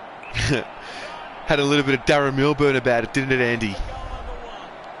 Had a little bit of Darren Milburn about it, didn't it, Andy?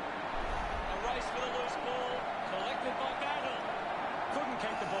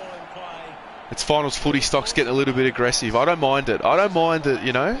 It's finals footy, stock's getting a little bit aggressive. I don't mind it. I don't mind it,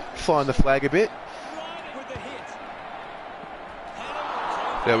 you know, flying the flag a bit.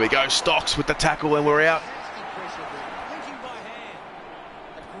 There we go, Stocks with the tackle and we're out.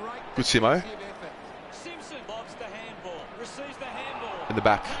 Good Simo. In the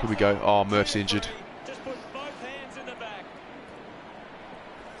back, here we go. Oh, Murph's injured. Just put both hands in the back.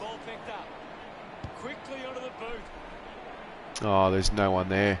 Ball picked up. Quickly onto the boot. Oh, there's no one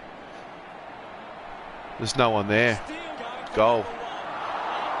there. There's no one there. Goal.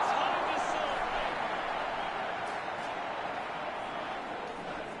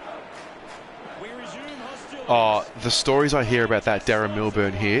 Oh, the stories I hear about that Darren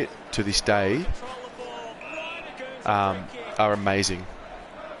Milburn hit to this day are amazing.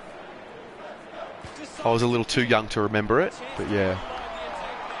 I was a little too young to remember it, but yeah.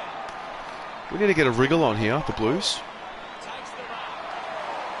 We need to get a wriggle on here, the Blues.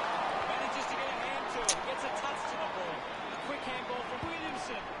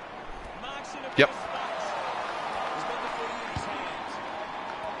 Yep.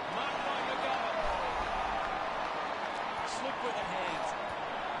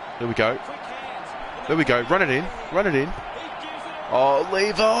 There we go. There we go. Run it in. Run it in. Oh,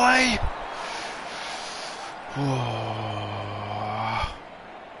 Levi! Oh.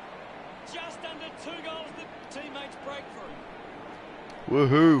 Just under 2 goals, the teammates breakthrough.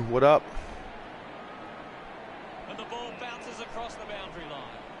 Woohoo! What up? And the ball bounces across the boundary line.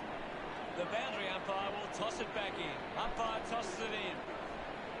 The boundary umpire will toss it back in. Umpire tosses it in.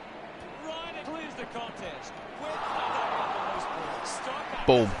 Right, it clears the contest.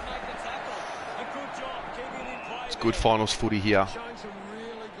 Boom. It's good finals footy here.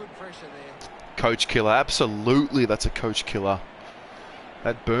 Coach killer, absolutely, that's a coach killer.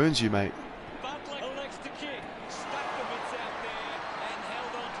 That burns you, mate. Elects to kick, stuck the bits out there and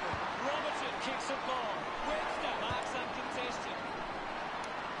held on to it. Robertson kicks it long. Webster marks uncontested.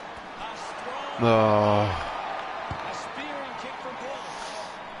 A strong, Oh. a spearing kick from Hill.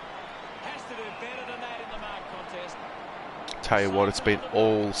 Has to do better than that in the mark contest. Tell you what, it's been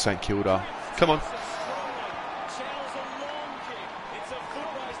all St Kilda. Come on. Channels a long kick. It's a foot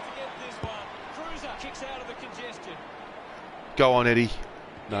race to get this one. Cruiser kicks out of the congestion. Go on, Eddie.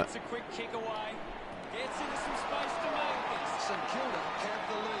 No. Gets a quick kick away. Gets into some space to make this. St Kilda have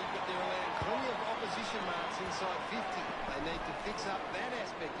the lead, but they're allowed plenty of opposition marks inside 50. They need to fix up that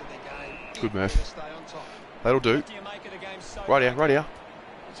aspect of their game. Good, if Murph. they're to stay on top. That'll do. What do you make of the game so Right here, far? right here.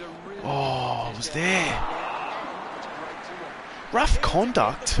 It's a really Oh, it was there. It's great teamwork. Rough Here's a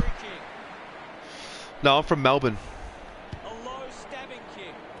conduct. free kick. No, I'm from Melbourne. A low stabbing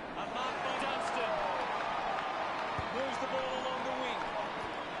kick. A mark by Dunstan. Moves the ball along the wing.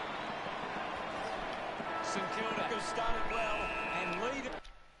 St Kilda have started well and lead.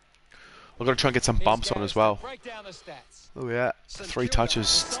 I've got to try and get some bumps on as well. Break down the stats. Oh yeah, 3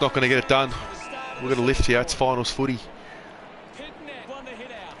 touches. It's not going to get it done. We're going to lift here. It's finals footy. Pitnet won the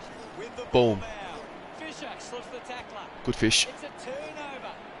hit out with the Boom. ball now. Fisher slips the tackler. Good fish. It's a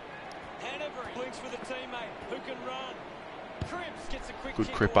turnover. Hanbury blinks for the teammate who can run. Cripps gets a quick Good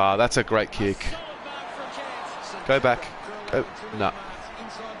kick Cripper. away. That's a great kick. Solid mark for a chance. Go back. Go. No.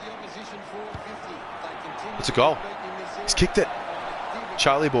 Inside the opposition forward 50. They continue It's a goal. to beat in this He's area. kicked it.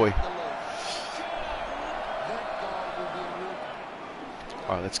 Charlie boy. That goal will be a real.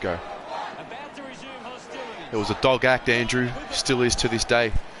 All right, let's go. About to resume hostilities. It was a dog act, Andrew. Still is to this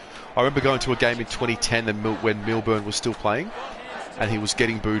day. I remember going to a game in 2010 when Milburn was still playing, and he was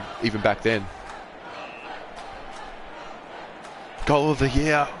getting booed even back then. Goal of the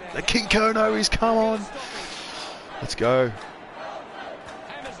year. The King Kono, he's come on. Let's go.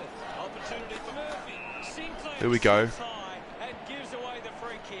 Hammers it. Opportunity for Murphy. There we go. And gives away the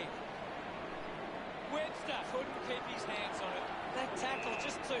free kick. Webster couldn't keep his hands on it. That tackle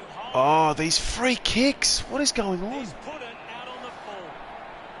just too high. Oh, these free kicks. What is going on? He's put it out on the full.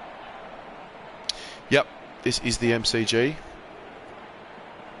 Yep, this is the MCG.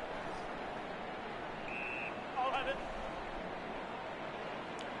 I'll have it.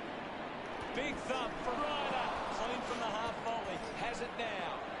 Big thump for Ryder. Clean from the half volley. Has it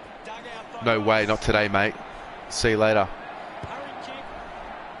now. Dug out by No way, Ross. not today, mate. See you later. Hurry kick.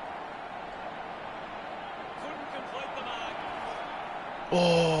 Couldn't complete the mark.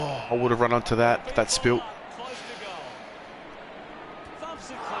 Oh, I would have run onto that, but that spilt. Close to goal. Thumps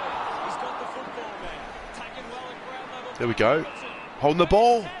it clear. He's got the football man. Taken well at ground level. There we go. Holding the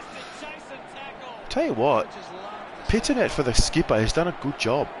ball. Fantastic chase and tackle. Tell you what, Just love to see Pitternet for the skipper has done a good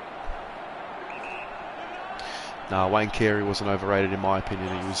job. Nah, Wayne Carey wasn't overrated in my opinion.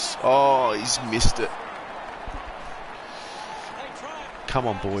 He was. Oh, he's missed it. They try it. Come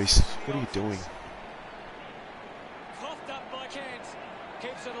on, boys. What are you doing? Coughed up by Kent.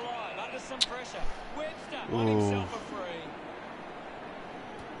 Keeps it alive under some pressure. Webster on Ooh. himself a free.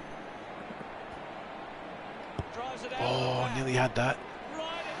 Drives it out. Oh, nearly had that.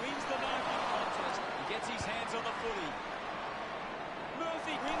 Ryder wins the no-kick contest. He gets his hands on the footy.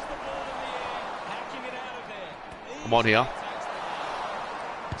 Murphy wins the ball in the air, hacking it out of there. I'm on here. Takes the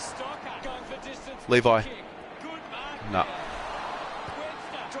mark. Stocker going for distance. Levi. Kick. Good mark. No. there.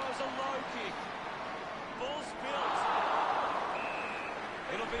 Webster drives a low kick. Ball spills.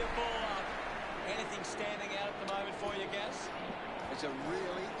 It'll be a ball up. Anything standing out at the moment for you, Gaz? It's a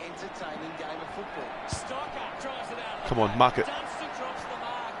really entertaining game of football. Stocker drives it out. Come on, mark it. Dunstan drops the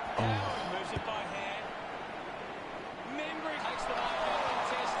mark. Oh. Howard moves it by hand. Membry takes the mark out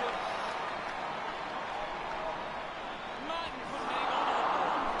contested. Martin couldn't hang on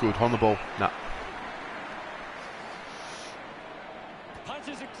to the ball. Good, on the ball. Nah.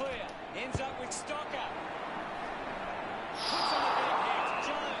 Punches it clear. Ends up with Stocker. Puts on the big hit.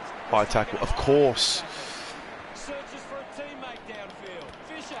 Jones. High tackle, of course. Searches for a teammate downfield.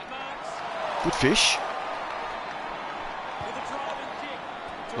 Fisher marks. Good fish. With a driving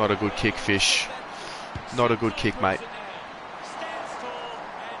kick. Not a good kick, Fish. Not a good kick, mate. Stands tall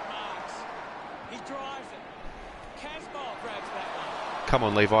and marks. He drives it. Casbolt grabs that one. Come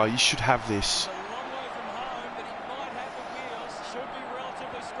on, Levi. You should have this. He's a long way from home, but he might have the wheels. Should be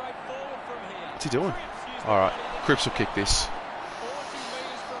relatively straightforward from here. What's he doing? Cripps used All right, the body to Cripps will kick this. 40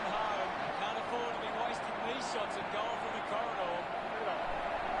 metres from home. Can't afford to be wasting these shots at goal from the corridor.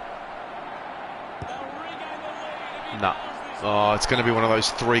 They'll regain the lead if he Nah. nails this Oh, it's going to be one of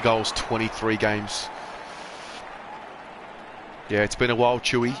those 3 goals, 23 games. Yeah, it's been a while,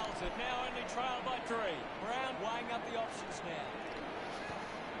 Chewy. Carlton now only trail by 3. Brown weighing up the options now.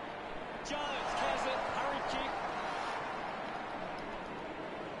 Jones has it. Hurry kick.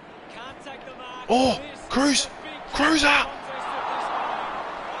 Can't take the mark. Oh, This is Cruz. the big Cruiser. contest of this game.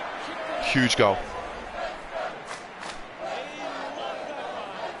 A kick to Huge goal. He loved that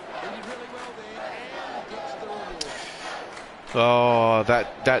one. He did really well there and gets the reward. Oh,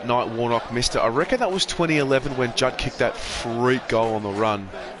 that night Warnock missed it. I reckon that was 2011 when Judd kicked that freak goal on the run.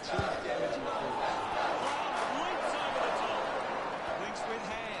 Been too damaging for him. Leaps over the top. Links with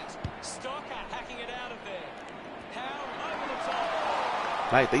hands. Stocker hacking it out of there. Howard over the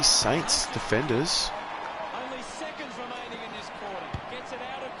top. Mate, these Saints defenders. Only seconds remaining in this quarter. Gets it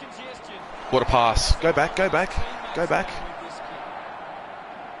out of congestion. What a pass. Go back, go back, go back. With this kick.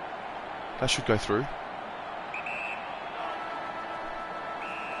 That should go through.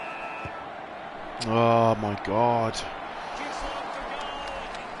 Oh my God. Kicks long for goal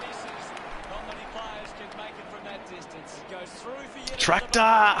and misses. Not many players can make it from that distance. Goes through for yet Tractor!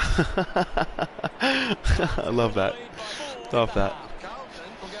 I love that. Love that.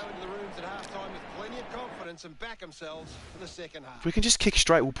 Carlton will go into the rooms at half-time with plenty of confidence and back themselves for the second half. If we can just kick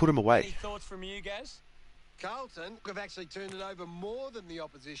straight, we'll put him Any away. thoughts from you, Gaz? Carlton have actually turned it over more than the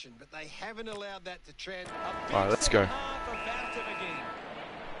opposition, but they haven't allowed that to trend. All right, let's go. Half about to begin.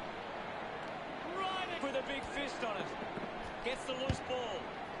 Right with a big fist on it. Gets the loose ball.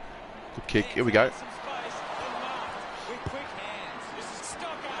 Good kick. Here we go. Some space and marked with quick hands. This is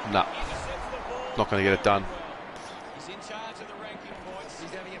Stocker. Nah. Intercepts the ball. Not gonna get it done. He's in charge of the ranking points. He's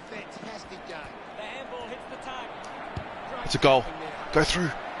having a fantastic game. The handball hits the target. It's a goal. Go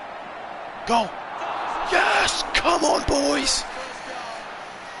through. Goal. Yes! Come on, boys!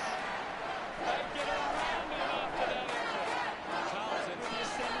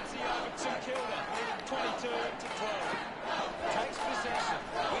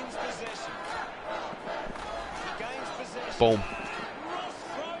 Boom.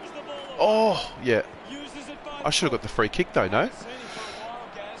 Oh, yeah. I should have got the free kick though, no? Seen him for a while,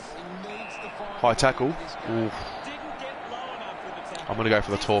 Gaz. He needs to find High a tackle. way with this game. Oof. Didn't get low enough with the tackle. I'm going to go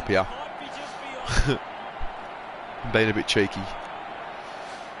for the torp here. Might be just beyond. Being a bit cheeky.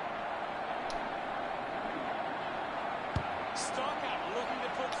 Stocker looking to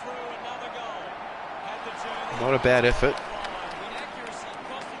put through another goal. Had the journey. Not a bad effort. Inaccuracy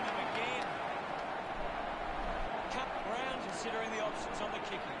costing them again. Cut round considering the options on the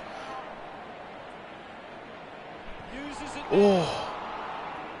kicking. Uses it. Oh,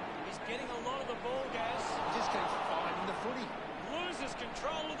 He's getting a lot of the ball, Gaz. He just keeps finding the footy. Loses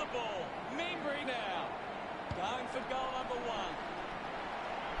control of the ball. Membry now. Going for goal number 1.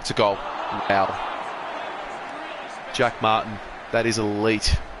 it's a goal. Wow. Jack Martin. That is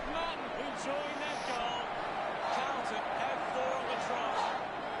elite. Martin enjoying that goal. Carlton have 4 on the trot.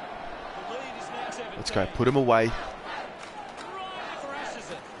 The lead is now 17. Let's go. Put him away. Right, thrashes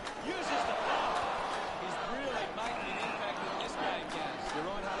it. Uses the ball. He's really making an impact in this game, Gaz. You're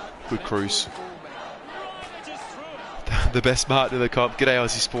right, Hutto. Good cruise. Right, just through it. The best Martin in the comp. G'day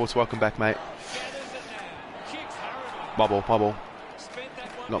Aussie Sports. Welcome back, mate. Gathers it now. Kicks hurriedly. My ball. My ball. Spent that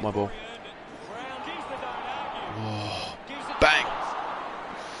one Not my before ball. he earned it. Brown gives the don't argue. Oh, Gives it to bang. Jones.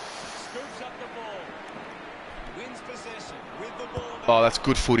 Scoops up the ball. Wins possession with the ball. Oh, that's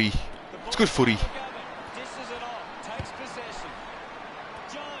good footy. It's good footy. Dishes it off. Takes possession.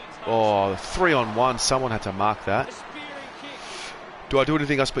 Jones. Oh, 3-on-1. Someone had to mark that. A spearing kick. Do I do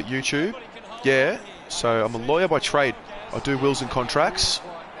anything else but YouTube? Nobody can hold Yeah. on here. So I'm a lawyer by trade. I do wills and contracts.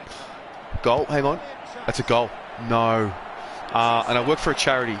 Goal. Hang on. That's a goal. No. And I work for a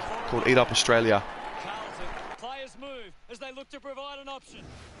charity called Eat Up Australia. Carlton. Players move as they look to provide an option.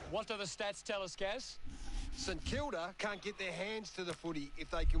 What do the stats tell us, Gaz? St Kilda can't get their hands to the footy if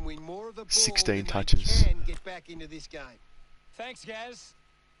they can win more of the ball. 16 then touches. They can get back into this game. Thanks, Gaz.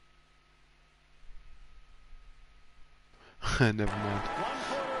 Never mind.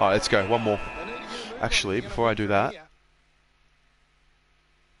 Alright, let's go. One more. They need to get a move on. Actually, They're gonna before I push do through that, here.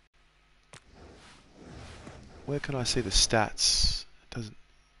 where can I see the stats? It doesn't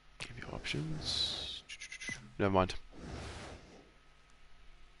give you options. Never mind.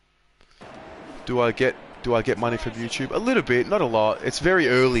 Do I get money from YouTube? A little bit, not a lot. It's very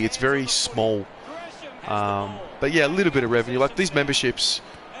early. It's very small. But yeah, a little bit of revenue. Like these memberships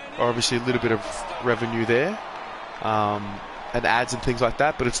are obviously a little bit of revenue there, and ads and things like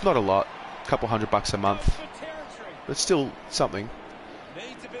that. But it's not a lot. A couple $100 a month. But still something.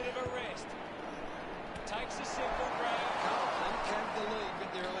 Needs a bit of a rest. Takes a simple grab. Carlton have the lead, but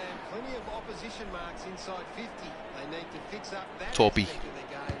they're allowing plenty of opposition marks inside 50. They need to fix up that Torpy. aspect of their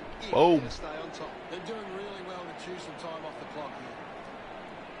game if Boom. they're to stay on top. They're doing really well to chew some time off the clock here.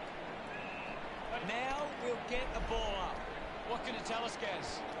 Now we'll get the ball up. What can you tell us,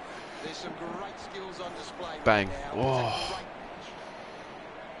 Gaz? There's some great skills on display right Bang. now. Whoa. It's a great match.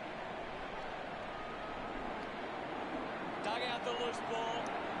 Dug out the loose ball.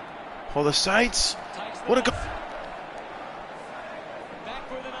 For the Saints. Takes the What a ball. go.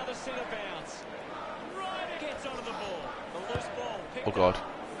 Back with another centre bounce. Right, it gets onto the ball. The loose ball. picked Oh God. up.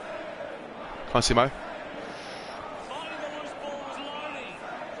 Consimo. Finding the loose ball was loading.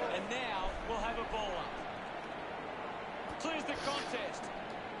 And now we'll have a ball up. Clears the contest.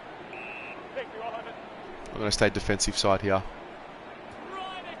 I'm going to stay defensive side here.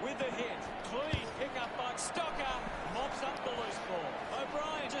 Right with the hit. Clean pick up by Stocker. Mops up the loose ball.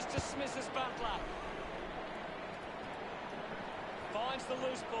 O'Brien just dismisses Butler. Finds the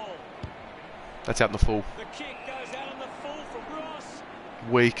loose ball. That's out in the full. The kick goes out on the full for Ross.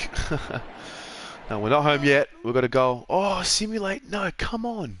 Weak. No, we're not home yet. We've got a goal. Oh, simulate. No, come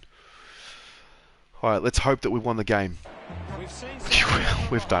on. All right, let's hope that we won the game. We've seen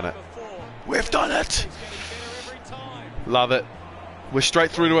We've done it. before. We've done it. It's getting better every time. Love it. We're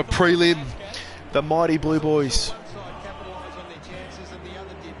straight through to a prelim. The mighty Blue Boys. One side capitalise on their chances and the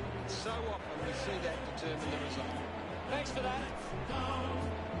other didn't. So often we see that determine the result. Thanks for that.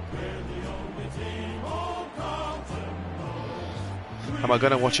 Am I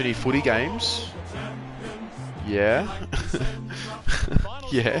going to watch any footy games? Yeah. Final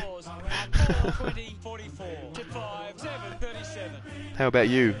Yeah. scores, 20, 44, 5, 7, 37. How about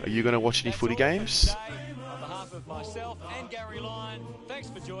you? Are you going to watch any That's footy all for games? today. On behalf of myself and Gary Lyon, thanks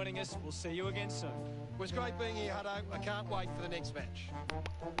for joining us. We'll see you again soon. It was great being here, Hutto. I can't wait for the next match.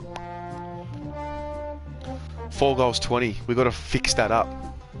 4 goals 20. We've got to fix that up.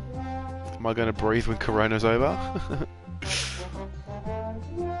 Am I going to breathe when Corona's over?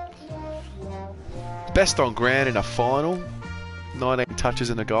 Best on ground in a final. 19 touches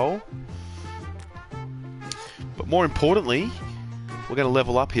and a goal. But more importantly, we're going to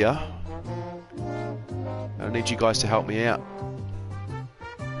level up here. And I need you guys to help me out.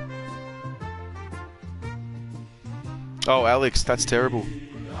 Oh, Alex, that's terrible.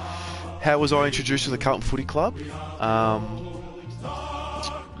 How was I introduced to the Carlton Footy Club?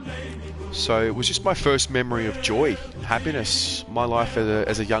 So it was just my first memory of joy and happiness. My life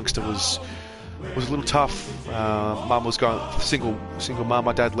as a youngster was a little tough. Mum was going single mum.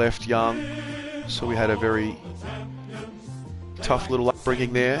 My dad left young, so we had a very tough little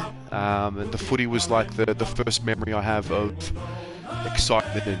upbringing there. And the footy was like the first memory I have of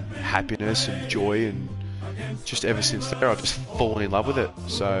excitement and happiness and joy, and just ever since there I've just fallen in love with it.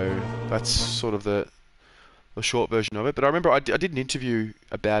 So that's sort of the short version of it. But I remember I did an interview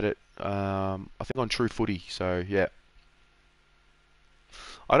about it, I think on True Footy. So yeah,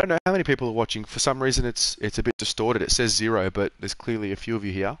 I don't know how many people are watching. For some reason it's a bit distorted. It says 0, but there's clearly a few of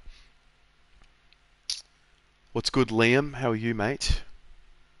you here. What's good, Liam? How are you, mate?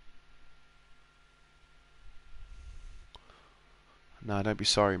 No, don't be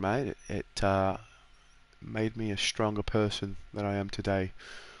sorry, mate. It made me a stronger person than I am today.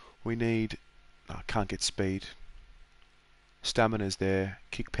 We need... I can't get speed. Stamina's there.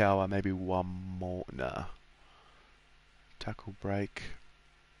 Kick power, maybe one more. Nah. Tackle break.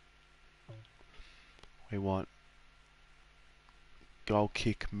 We want goal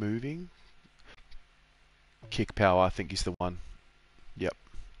kick moving. Kick power, I think, is the one. Yep.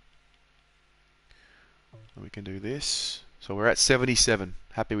 And we can do this. So we're at 77.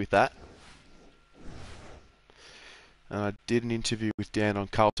 Happy with that. And I did an interview with Dan on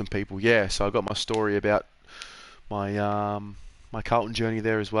Carlton People. Yeah, so I got my story about my my Carlton journey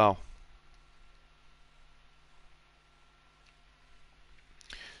there as well.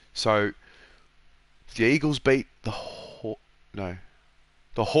 So the Eagles beat the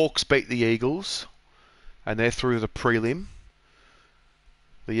the Hawks beat the Eagles, and they're through the prelim.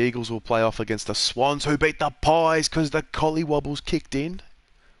 The Eagles will play off against the Swans, who beat the Pies because the Collywobbles kicked in,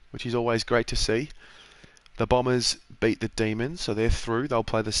 which is always great to see. The Bombers beat the Demons, so they're through. They'll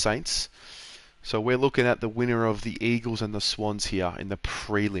play the Saints. So we're looking at the winner of the Eagles and the Swans here in the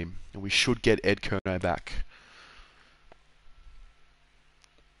prelim, and we should get Ed Curnow back.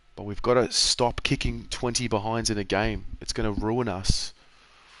 But we've got to stop kicking 20 behinds in a game. It's going to ruin us.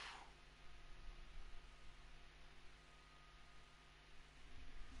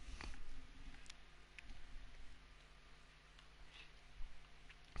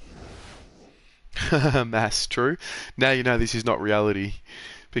 Mass, true. Now you know this is not reality,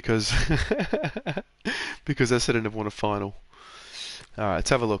 because because Essendon have won a final. All right, let's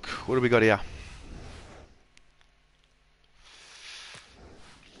have a look. What do we got here?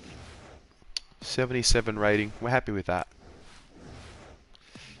 .77 rating. We're happy with that.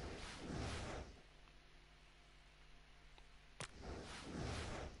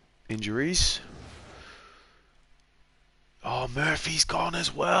 Injuries. Oh, Murphy's gone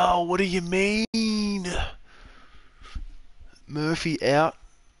as well. What do you mean? Murphy out.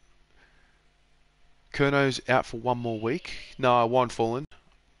 Curnow's out for one more week. No, one fallen.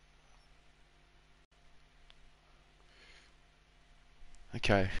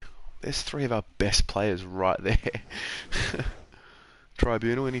 Okay. There's 3 of our best players right there.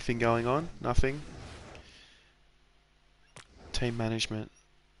 Tribunal, anything going on? Nothing. Team management.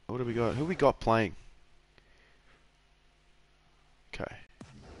 What do we got? Who we got playing? Okay.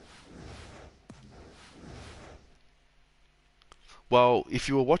 Well, if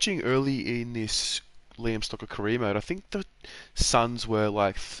you were watching early in this Liam Stocker career mode, I think the Suns were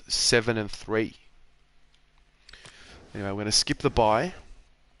like 7-3. Anyway, we're going to skip the bye.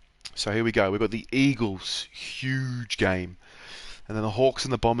 So here we go. We've got the Eagles, huge game. And then the Hawks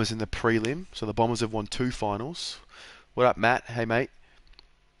and the Bombers in the prelim. So the Bombers have won 2 finals. What up, Matt? Hey, mate.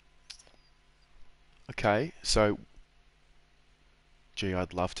 Okay, so... Gee,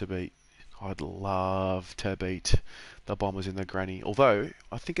 I'd love to beat the Bombers in the granny. Although,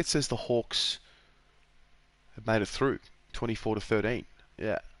 I think it says the Hawks have made it through. 24-13.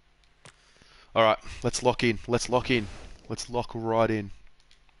 Yeah. Alright, let's lock in. Let's lock in. Let's lock right in.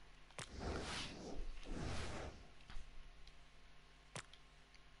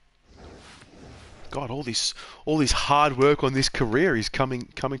 God, all this hard work on this career is coming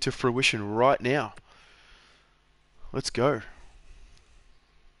to fruition right now. Let's go.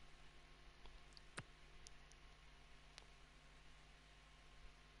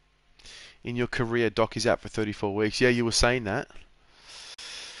 In your career, Doc is out for 34 weeks. Yeah, you were saying that.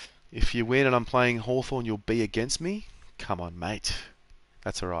 If you win and I'm playing Hawthorn, you'll be against me? Come on, mate.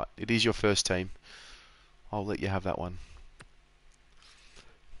 That's alright. It is your first team. I'll let you have that one.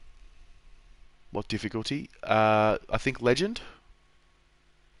 What difficulty? I think Legend.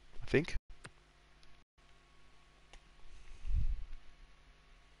 I think.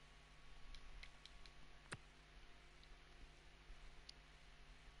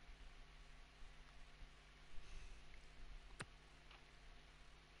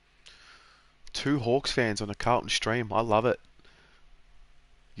 2 Hawks fans on a Carlton stream. I love it.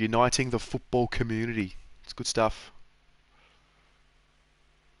 Uniting the football community. It's good stuff.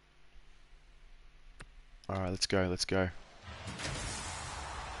 Alright, let's go, let's go.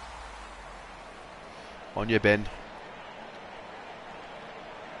 On you, Ben.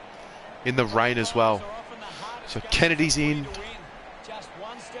 In the rain as well. So Kennedy's in.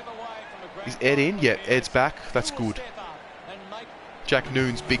 Is Ed in? Yeah, Ed's back. That's good. Jack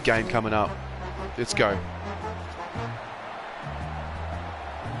Noon's big game coming up. Let's go.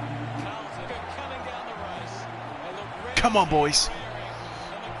 Come on, boys.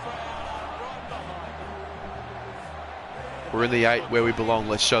 We're in the 8 where we belong.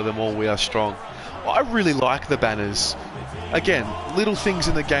 Let's show them all we are strong. I really like the banners. Again, little things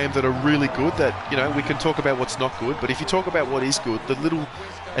in the game that are really good that, you know, we can talk about what's not good, but if you talk about what is good, the little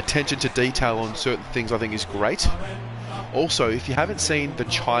attention to detail on certain things I think is great. Also, if you haven't seen the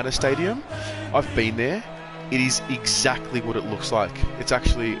China Stadium, I've been there. It is exactly what it looks like. It's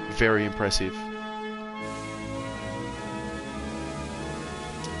actually very impressive.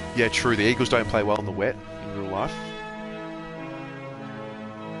 Yeah, true. The Eagles don't play well in the wet in real life.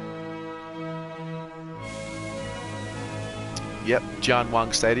 Yep, Jian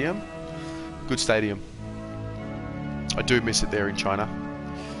Wang Stadium. Good stadium. I do miss it there in China.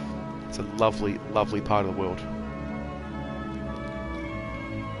 It's a lovely, lovely part of the world.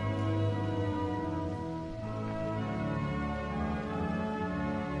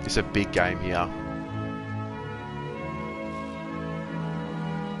 It's a big game here.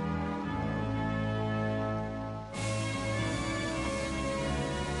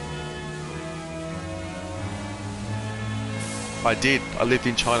 I did. I lived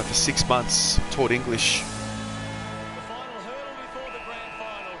in China for 6 months, taught English.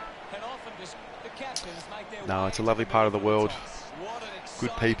 No, it's a lovely part of the world.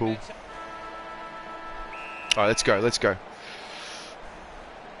 Good people. Alright, let's go, let's go.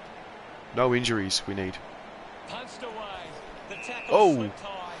 No injuries we need. Oh! And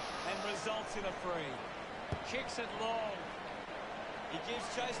results in a free. Kicks it long. He gives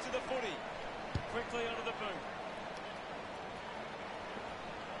chase to the footy. Quickly onto the boot.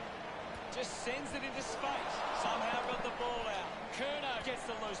 Just sends it into space. Somehow got the ball out. Kerner gets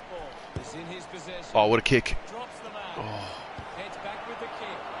the loose ball. Is in his possession. Oh, what a kick. Drops the mark. Heads back with the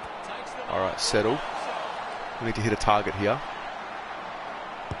kick. Takes the Alright, settle. We need to hit a target here.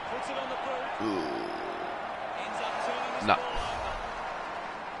 Puts it on the boot. Ends up turning this Nah. ball over.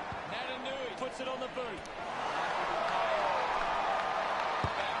 Natanui puts it on the boot.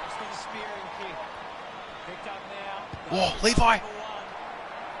 Barris with a spearing kick. Picked up now. Whoa, Levi!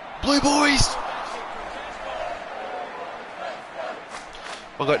 Blue boys!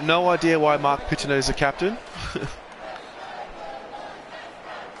 I've got no idea why Mark Pittonet is a captain.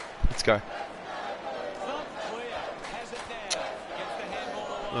 Let's go.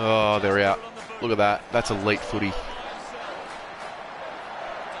 Oh, they're out. Look at that. That's elite footy.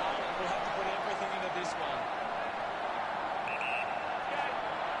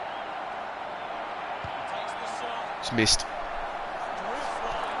 It's missed.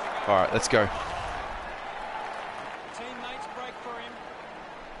 Alright, let's go. Teammates break for him.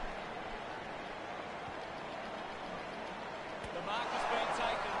 The mark has been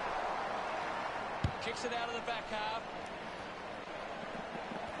taken. Kicks it out of the back half.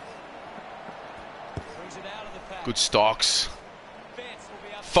 Brings it out of the pack. Good stocks. Betts will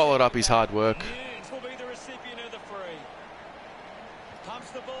be up. Followed up his hard work. Nunes will be the recipient of the free. Pumps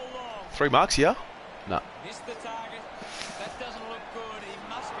the ball long. 3 marks here? No. Missed the target. That doesn't look good. He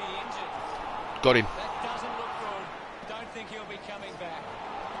must be injured. Got him. That doesn't look good. Don't think he'll be coming back.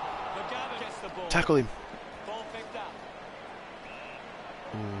 Mugabe gets the ball. Tackle him. Ball picked up.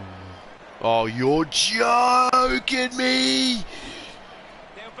 Oh, you're joking me!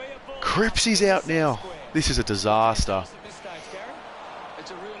 There'll be a ball. Cripsy's out now. This is a disaster. At this stage, Gary.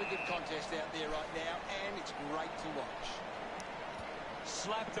 It's a really good contest out there right now, and it's great to watch.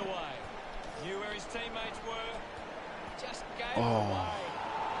 Slapped away. Knew where his teammates were. Just gave it Oh. away.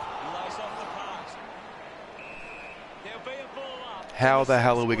 He lays off the pass. There'll be a ball up. How the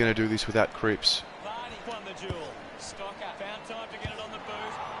hell are we going to do this without Cripps? Vardy won the duel. Stocker found time to get it on the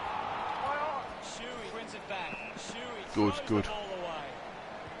boot. Shuey wins it back. Shuey Good, throws good. the ball away.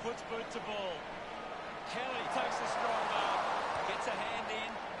 Puts boot to ball. Kelly takes a strong mark. Gets a hand in.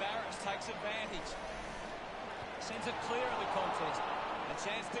 Barris takes advantage. Sends it clear of the contest. A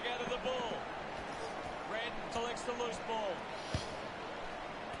chance to go to the ball. Red collects the loose ball.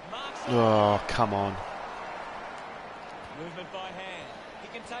 Marks it. Oh, come on. Movement by hand. He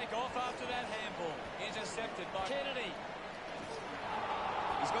can take off after that handball. Intercepted by Kennedy.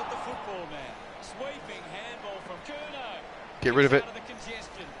 He's got the football now. Sweeping handball from Kuno. Get rid of it. Out of the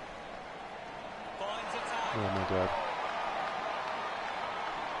congestion. Finds a Oh target. my god.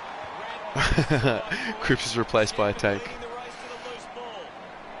 Red Cripps is replaced by a tank. leading the race to the loose ball.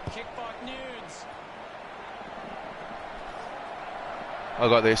 Kick by Nunes. I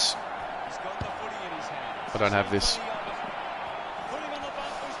got this. He's got the footy in his hands. I don't have this. Plenty of it. Putting on the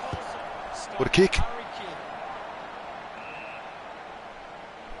bump was Paulson. What a kick. Hurry kick.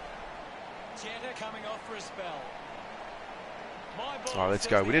 Jetta coming off for a spell. My ball, Alright, let's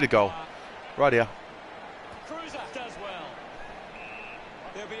says go. the We need a goal. umpire. Right here. Cruiser does well.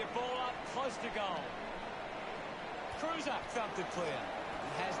 There'll be a ball up close to goal. Cruiser thumped it clear.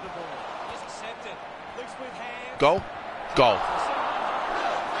 He has the ball. He's accepted. Looks with hands. Goal. Goal.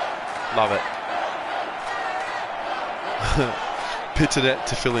 Love it. Pitternet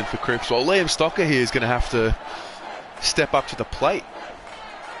to fill in for Cripps. Well, Liam Stocker here is going to have to step up to the plate.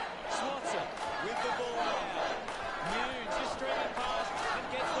 Swatson with the ball now. Nunes just streaming past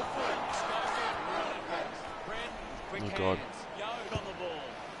and gets the foot. Explosive run at pace. Brent, quick Oh, God. hands. Yode on the ball.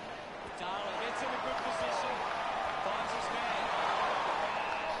 Darling gets in a good position. Finds his man.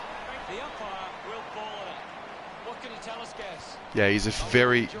 The umpire will ball it up. What can you tell us, Gas? Yeah, he's a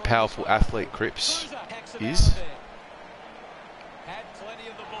very powerful athlete, Cripps Cruiser hacks it is. out of there. Had plenty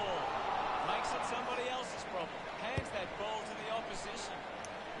of the ball. Makes it somebody else's problem. Hands that ball to the opposition.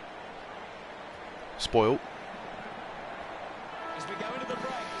 Spoiled. As we go into the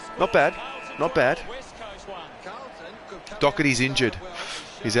break, the score Not bad. Carlton Not bad. draw, West Coast won. Carlton could come Doherty's out and injured. start well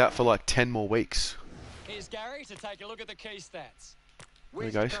and He's show out for like 10 more weeks. Here's Gary to take a look at the key stats. There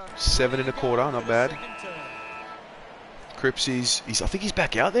we go. West Coast 7 and a quarter. For Not the bad. second term. Cripps is. I think he's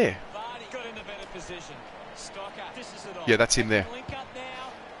back out there. Vardy got in a better position. Stocker dishes it off. Yeah, that's him there. Link up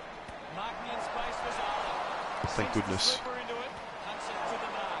now. Marking in space for Zola. Thank Sends the goodness. slipper into it. Hunts it to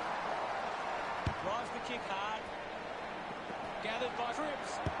the mark. Drives the kick hard. Gathered by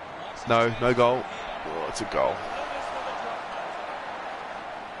Cripps. Likes his No, chance no goal. here. Oh, it's a goal. Delivers for the drop.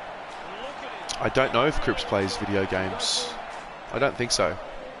 Look at him. I don't know if Cripps plays video games. I don't think so.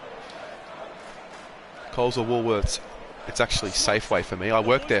 Coles or Woolworths. It's actually Safeway for me. I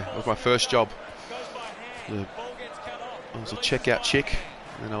worked there. It was my first job. Goes by hand. Yeah. Ball gets cut off. I was a Releases checkout by chick, hand.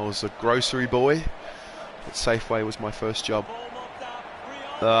 and I was a grocery boy. But Safeway was my first job. Ball mopped up.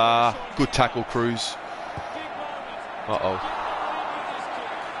 Real Good tackle, Cruz. Big moment. Uh-oh. Get the lead with this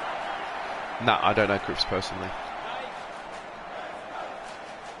kick. Nah, I don't know Cripps personally. Dave.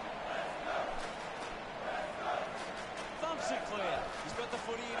 Thumps it clear. He's got the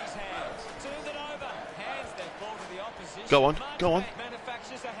footy in his hands. Turned it over. Hands that ball to the opposition. Go on, go on. Marchbank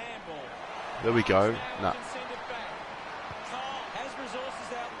manufactures a handball. There we go. Now Nah. can send it back. Cole has resources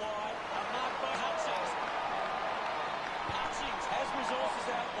out wide. A mark by Hutchings. Hutchings has resources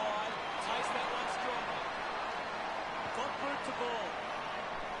out wide. Takes that one strongly. Got Brute to ball.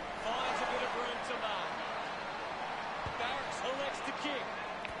 Finds a bit of room to mark. Barracks elects to kick.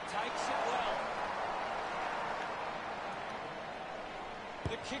 Takes it well.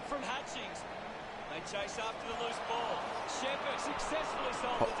 The kick from Hutchings. They chase after the loose ball. Shepherd successfully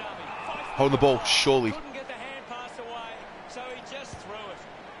sold the dummy. Fights Hold the ball, line. surely. Couldn't get the hand pass away, so he just threw it.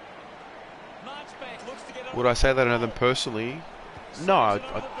 Marchbank looks to get on Would I say that I know them personally? No,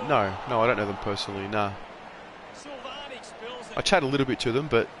 no, I don't know them personally. Nah. Silvani spills it. I chat a little bit to them,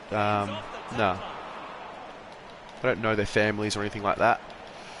 but Hands off the nah. tackler. I don't know their families or anything like that.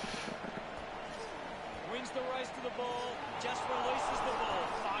 Wins the race to the ball. Just releases the ball.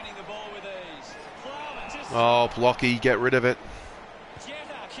 Finding the ball with ease. Plowman just Oh, Blocky, get rid of it.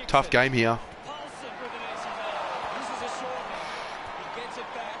 Jetta kicks Tough it. game here. Paulson with an easy goal. This is a short one. He gets it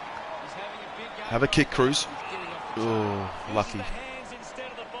back. He's having a big game. Have a kick, Cruz. He's giving off the Oh, Uses lucky. the hands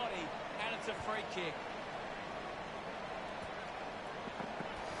instead of the body, and it's a free kick.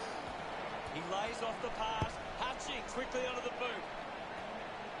 He lays off the pass. Hutchings quickly onto the boot.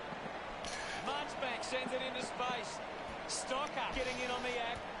 Marchbank sends it into space. Stocker getting in on the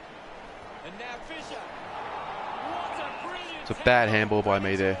act. And now Fisher. What a brilliant It's a bad tackle. handball by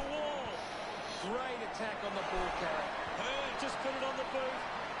me there. To the wall. Great attack on the ball carrier. Hearn just put it on the boot.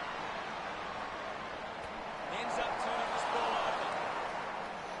 Ends up turning this ball over.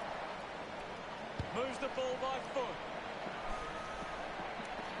 Moves the ball by foot.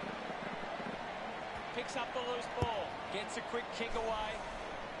 Picks up the loose ball. Gets a quick kick away.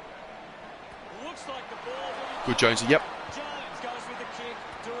 Looks like the ball will be Good, Jonesy. Yep. Jones goes with the kick.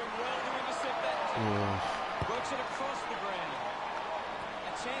 Doing well to intercept that kick. Oh, Works it across the ground.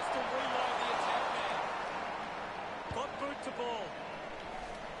 A chance to reload the attack now. Got boot to ball.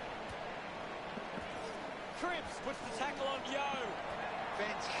 Cripps puts the tackle on Yo.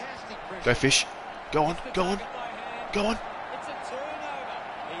 Fantastic Go pressure. Fish. Go on, go on, go on. It's a turnover.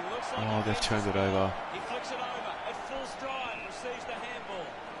 He looks like Oh, he they've misses turned it over. He flicks it over at full stride, receives the handball.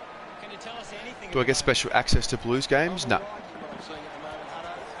 Can you tell us anything? Do I get special access to Blues games? No. On the right is what I'm seeing at the moment,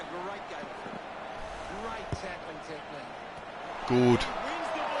 Hutto. A great game of football. Great tackling technique. Good. He wins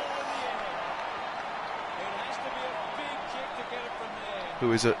the ball in the air. It has to be a big kick to get it from there.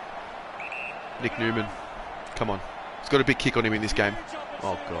 Who is it? Nick Newman. Come on. He's got a big kick on him in this game. Huge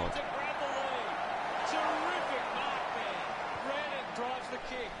Oh, opportunity God. to grab the lead. Terrific mark there. Redden drives the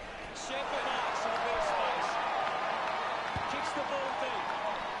kick. Shepherd arcs in a bit of space. Kicks the ball deep.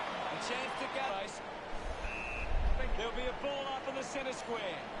 A chance to get base. There'll be a ball up in the centre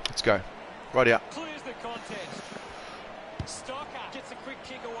square. Let's go. Right out. Clears the contest. Stocker gets a quick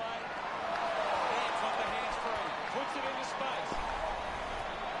kick away. That's on the hands free. Puts it into space.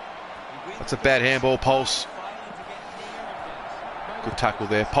 He wins That's a bad handball, Pulse. failing to get near again. Good tackle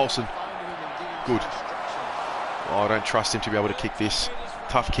there. Paulson. Good. Oh, I don't trust him to be able to kick this.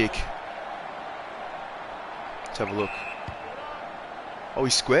 Tough kick. Let's have a look. Oh, he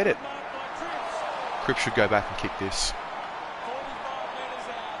squared it. Marked by Cripps. Cripps should go back and kick this. 45 metres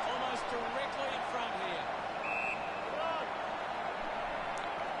out, almost directly in front here.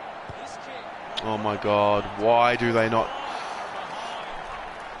 This kick. Oh my God. Why do they not?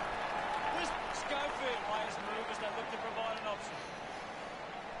 Schofield players move as they look to provide an option.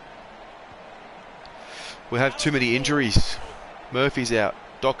 We have too many injuries. Murphy's out.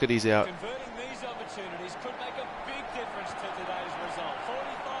 Doherty's out. Converting these opportunities could make a big difference to today's result.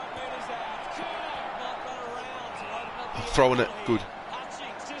 45 metres out. Curnow might run around to open up the Throwing it. angle here. Good.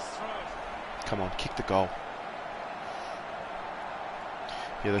 Hutchings just through it. Come on, kick the goal.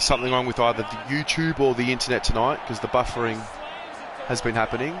 Yeah, there's something wrong with either the YouTube or the internet tonight because the buffering Slams it to has been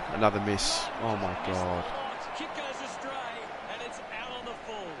happening. Another miss. Oh my God. Kick goes astray, and it's out on the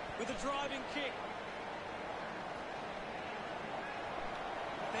full with a driving kick.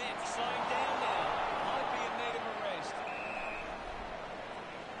 Bench slowing down now. Might be in need of a rest.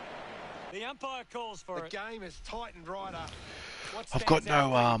 The umpire calls for The it. game has tightened right up. What I've got stands out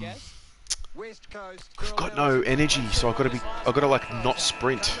no for you, Gaz? West Coast. I've got no energy, so I've got to like not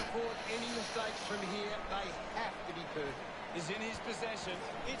sprint. Can't afford any mistakes from here. They have to be perfect. Is in his possession.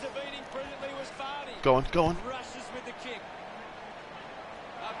 Intervening brilliantly was Vardy. Go on, go on. Rushes with the kick.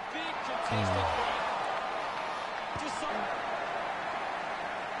 A big contested break. Just some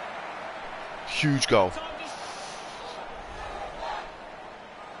Huge goal. time to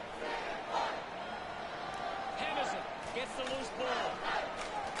hammers it. Gets the loose ball.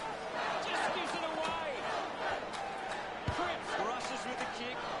 Just gives it away. Cripps rushes with the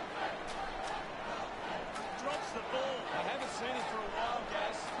kick. Drops the ball. I haven't seen him for a while,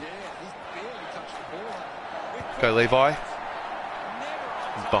 Gaz. Yeah, he's barely touched the ball. With Go Levi. never on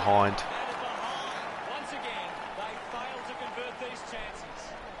He's time. behind. They're behind. Once again, they fail to convert these chances.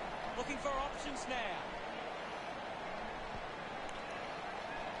 Looking for options now.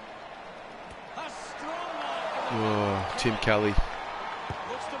 A strong mark. Oh, Tim Kelly.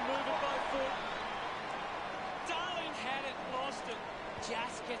 Looks to move it by foot. Darling had it, lost it.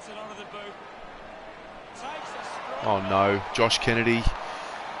 Just gets it onto the boot. Takes a strong Oh no, Josh Kennedy. an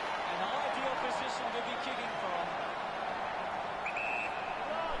ideal position to be kicking from.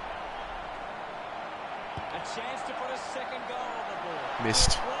 A chance to put a second goal on the board.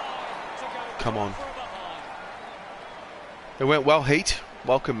 Missed. Wide to go Come on. from behind. It went well, Heat.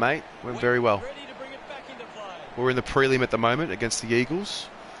 Welcome, mate. Went very well. Ready to bring it back into play. We're in the prelim at the moment against the Eagles.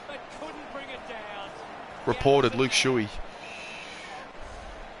 But couldn't bring it down. Reported Gathers Luke it Shuey.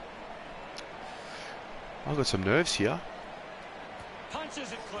 I've got some nerves here.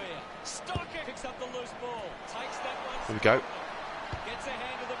 Punches it clear. Stocker picks up the loose ball. Takes that one. Here we go. Gets a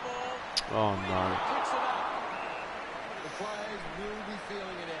hand to the ball. Oh no. Picks it up. The players will be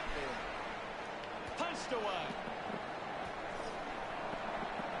feeling it out there. Punched away.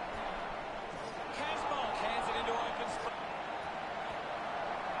 Casbolt hands it into open space.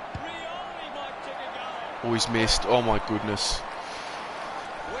 Rioli might kick a goal. Always missed. Oh my goodness.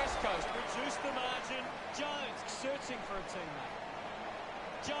 West Coast reduced the margin. Jones searching for a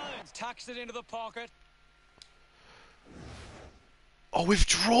teammate. Jones tucks it into the pocket. Oh, we've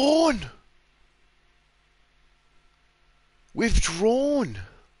drawn. We've drawn.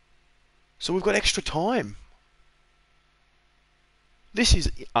 So we've got extra time. This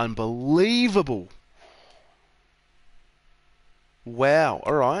is unbelievable. Wow.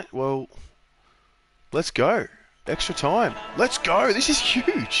 All right. Well, let's go. Extra time. Let's go. This is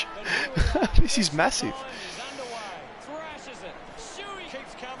huge. This is massive. Time is underway. Thrashes it. Shuey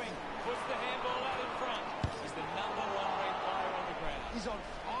keeps coming. Puts the handball out in front. He's the #1 ranked player on the ground. He's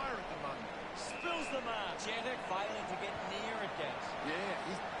Fulfills the mark. Janek failing to get near it, Gaz. Yeah,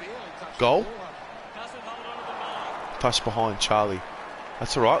 he's barely touched Goal? the ball. Doesn't hold on to the mark. Touch behind Charlie.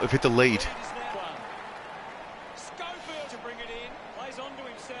 That's all right. We've hit the lead. Lead is now one. Schofield to bring it in. Plays on to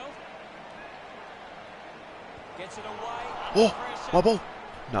himself. Gets it away. Under Oh, pressure. my ball.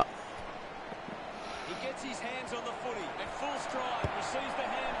 No. He gets his hands on the footy at full stride. Receives the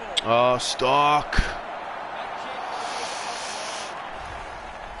handball. Oh, Stock. That kick was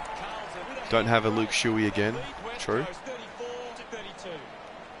Carlton with a Don't have a handball. Luke Shuey again. Lead West True. Coast 34 to 32.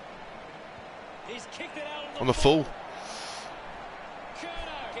 He's kicked it out On the full.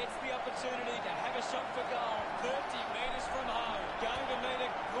 Kerno gets the opportunity to have a shot for goal. 30 metres from home. Going to need a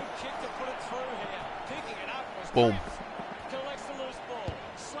good kick to put it through here. Picking it up was Boom. Travis. Collects the loose ball.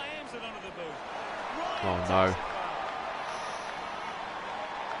 Slams it under the boot. Oh, Ryan no. takes it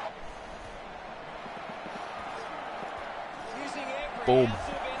back. Using every Boom. ounce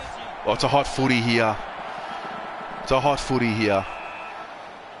of energy. Oh, it's a hot footy here. It's a hot footy here.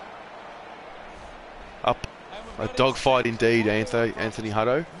 Up. And we've A got dogfight extra indeed, time. Anthony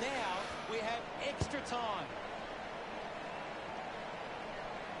Hutto. Now we have extra time.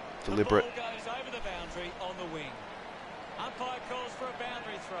 Deliberate. The ball goes over the boundary on the wing. Umpire calls for a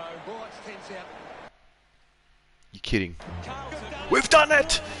boundary throw. Ball, it's tense out. You're kidding. Carlton We've done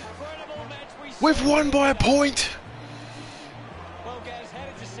it! Incredible match we We've saw. won by a point. Well, Gaz, how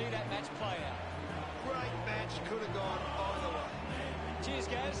did you see that match play out? Great match, could have gone either way. Cheers,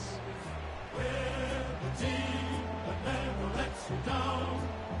 Gaz.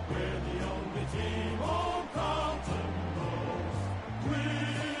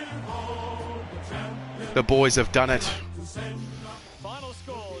 The boys have done it. Final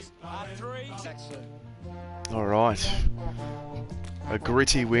scores are 3. All right. A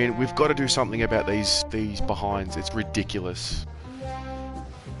gritty win. We've got to do something about these behinds. It's ridiculous.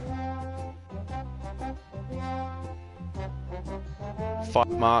 Five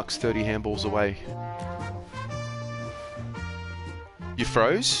marks, 30 handballs away. You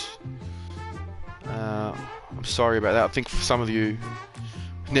froze? I'm sorry about that. I think for some of you,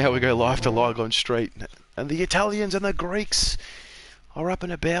 now we go live to Lygon Street. And the Italians and the Greeks are up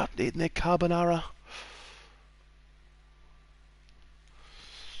and about eating their carbonara.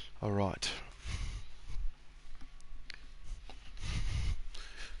 All right.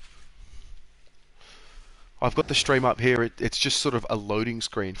 I've got the stream up here. It's just sort of a loading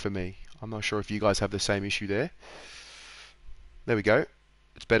screen for me. I'm not sure if you guys have the same issue there. There we go.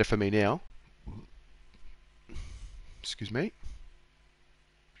 It's better for me now. Excuse me.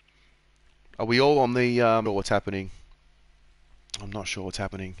 Are we all on the... or what's happening? I'm not sure what's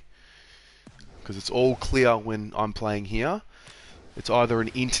happening. Because it's all clear when I'm playing here. It's either an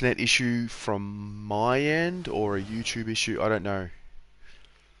internet issue from my end or a YouTube issue. I don't know.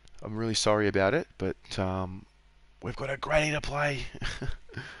 I'm really sorry about it, but we've got a granny to play.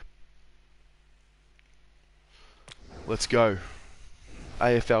 Let's go.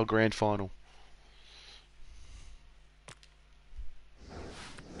 AFL Grand Final.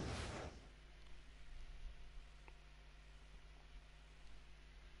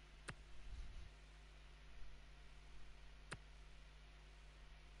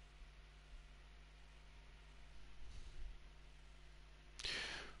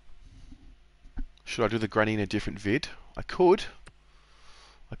 Should I do the granny in a different vid? I could.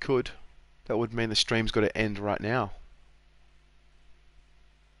 I could. That would mean the stream's got to end right now.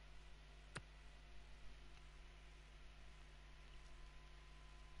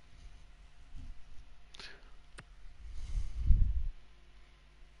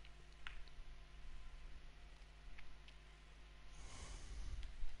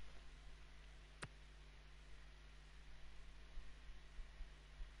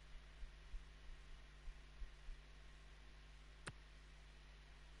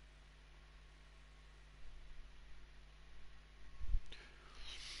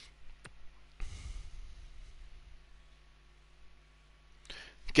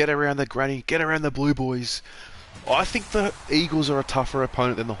 Get around the granny. Get around the Blue Boys. I think the Eagles are a tougher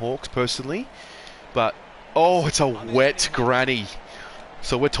opponent than the Hawks, personally. But, oh, it's a wet granny.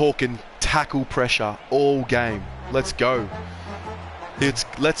 So we're talking tackle pressure all game. Let's go. Let's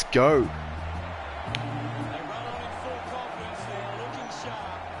go. They run on in full confidence. They're looking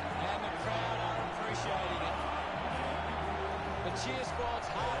sharp, and the crowd are appreciating it. The cheer squad's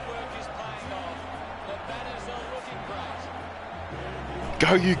hard work is paying off. The banners are looking great.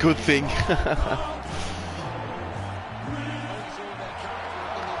 Go, you good thing.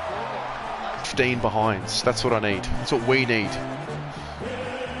 15 behinds. That's what I need. That's what we need. They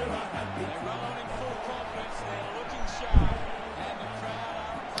run on in full confidence. They're looking sharp, and the crowd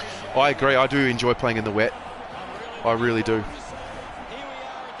are appreciating I agree. I do enjoy playing in the wet. I really do. Here we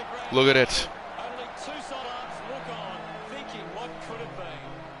are at the ground. Look at it. Only two clubs look on, thinking what could have been.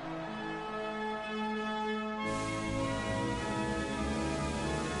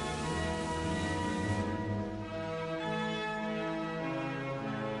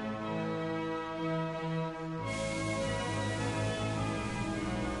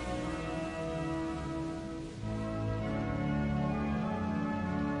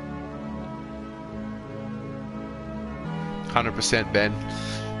 100%, Ben.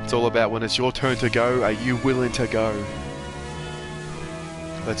 It's all about when it's your turn to go, are you willing to go?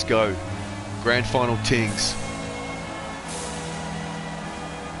 Let's go. Grand final Tings.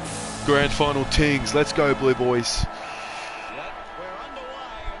 Grand final Tings. Let's go, Blue Boys. Yep, we're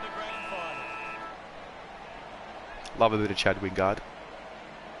underway in the grand final. Love a bit of Chad Wingard.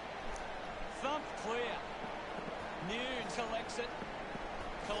 Thump clear. Noon collects it.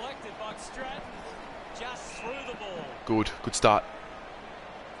 Collected by Stratton. Just through the ball. Good. Good start.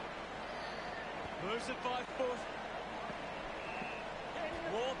 Moves it by foot.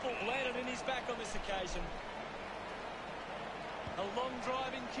 Warple landed in his back on this occasion. A long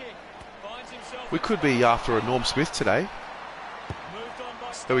driving kick. Finds himself. We could be after a Norm Smith today. Moved on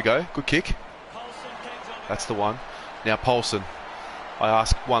by There we go. Good kick. Paulson hangs on. That's the one. Now Paulson. I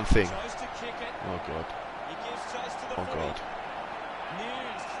ask one thing. Tries to kick it. Oh God. He gives chase to the Oh footy. God.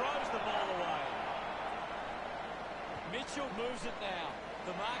 News throws the ball away. Mitchell moves it now.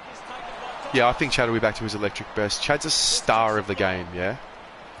 The mark is taken by. Yeah, I think Chad will be back to his electric best. Chad's a star of the game, yeah?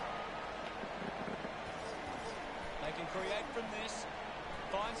 They can create from this.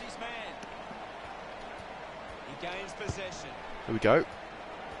 Finds his man. He gains possession. Here we go.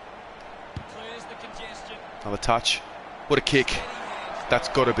 Clears the congestion. Another touch. What a kick. That's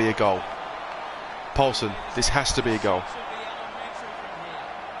got to be a goal. Paulson, this has to be a goal. Should be elementary from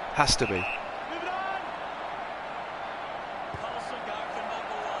here. Has to be. Move it on. Paulson going for number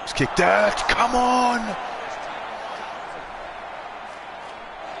one. Just kick that. Come on.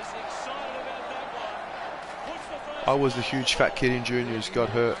 He's excited about that one. Puts the first I was the huge fat kid in juniors. Got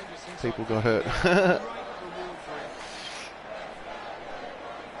hurt. People got hurt.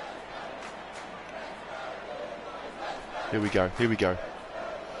 Here we go. Here we go.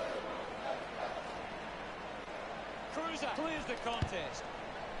 Cruiser clears the contest.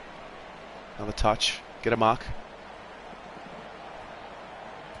 Another touch. Get a mark.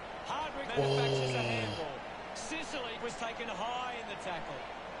 Hardwick manufactures a handball. Sicily was taken high in the tackle.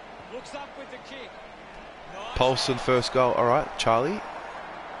 Looks up with the kick. Nice. Paulson first goal. All right, Charlie.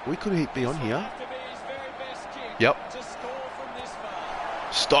 We could be on This will here. have to be his very best kick Yep. to score from this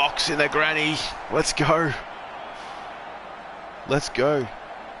far. Stocks in the granny. Let's go. Let's go.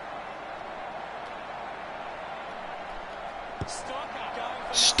 Stocker going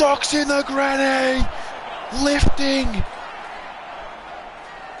for Stocks in the granny. Lifting. Look at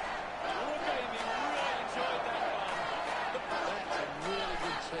him, he really enjoyed that one. That's a really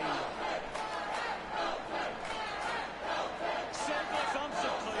good team. Sedgwick thumps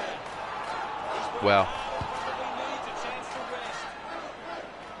it clear. He's worked Wow. hard and probably needs a chance to rest.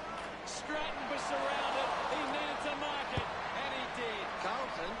 Stratton was surrounded. He needed to mark it, and he did.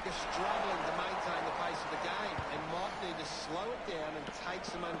 Carlton is struggling to maintain the pace of the game and might need to slow it down and take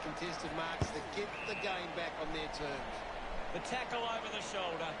some uncontested marks to get the game back on their terms. The tackle over the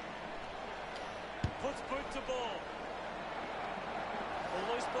shoulder. Puts boot to ball. The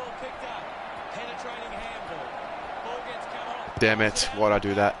loose ball picked up. Penetrating handball. Ball gets cut off. Damn it. Why'd I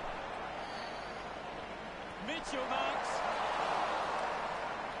do that? Mitchell marks.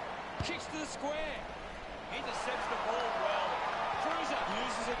 Kicks to the square. Intercepts the ball well. Cruiser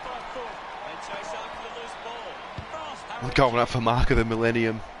uses it by foot. They chase after the loose ball. Frost I'm hurries. going up for mark of the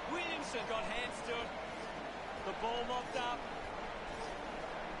millennium. Williamson got hands to it. The ball mopped up.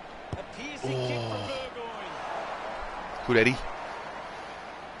 A piercing kick from Burgoyne. Good, Eddie.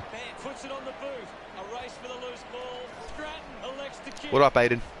 Man puts it on the boot. A race for the loose ball. Stratton elects to kick. What up,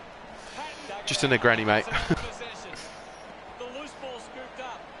 Aiden? Patton Just in a granny, mate. possession. The loose ball scooped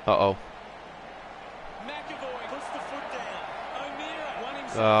up. Uh-oh. McAvoy puts the foot down. O'Meara won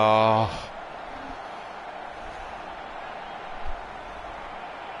himself. Oh.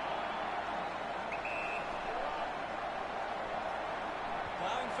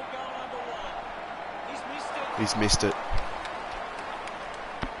 Going for goal number one. He's missed it. He's missed it.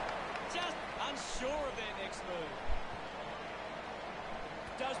 Just unsure of their next move.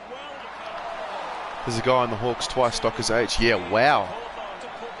 Does well to cut. There's a guy on the Hawks twice Stocker's age. Yeah, wow. Hawthorn to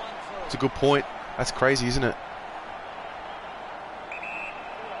put one through. It's a good point. That's crazy, isn't it?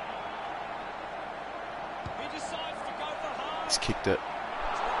 He decides to go for home. He's kicked it.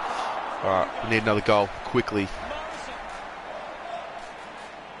 Alright, we need another goal, quickly. Morrison.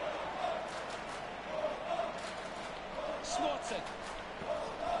 Swatson.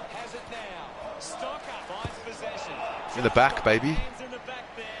 Has it now. Stocker finds possession. In the back, baby. Hands in the back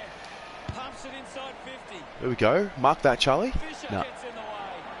there. Pumps it inside 50. There we go. Mark that, Charlie. Fisher No. gets in the way.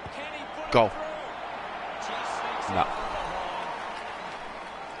 Can he put Goal. it through? Just sneaks No. out from behind.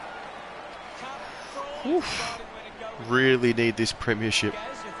 Cup for all Oof. deciding where to go with Really need this premiership.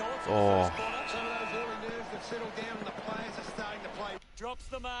 Gaz, your thoughts on the Oh. first quarter? Some of those early nerves have settled down and the players are starting to play. Drops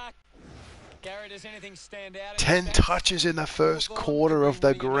the mark. Gary, does anything stand out? 10 touches in the first quarter of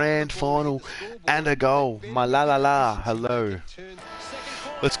the grand final and a goal. My la la la. Hello.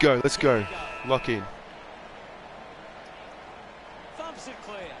 Let's go, let's go. Lock in. Thumps it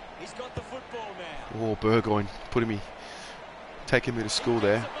clear. He's got the football now. Oh, Burgoyne putting me, taking me to school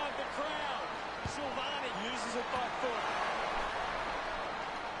there. Above the crowd. Silvani uses it by foot.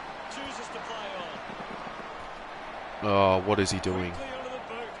 Chooses to play on. Oh, what is he doing? Quickly onto the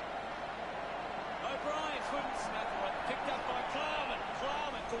boot. O'Brien couldn't snap it. Picked up by Klarman.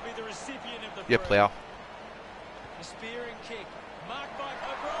 Klarman will be the recipient of the Yeah, throw. player. A spearing kick. Marked by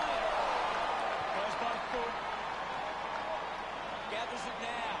O'Brien. Goes by foot. Gathers it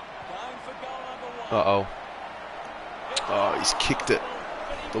now. Going for goal number 1. Uh-oh. Oh, he's kicked it.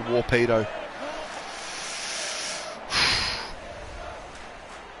 The Warpedo.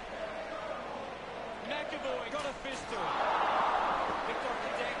 McAvoy got a fist to it. Picked off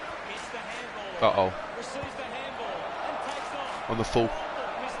the deck. Hits the handball. Uh-oh. Receives the handball and takes off. On the full.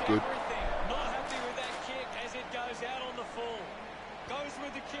 Missed Good. everything. Not happy with that kick as it goes out on the full. Goes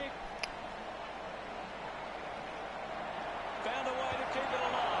with the kick. Found a way to keep it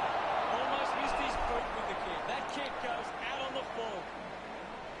alive. Almost missed his foot with the kick. That kick goes out on the full.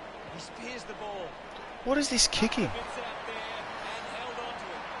 He spears the ball. What is this kicking? Bits out there and held onto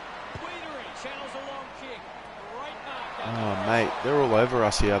it. Weedery channels a long kick. Great mark. Oh, mate, they're all over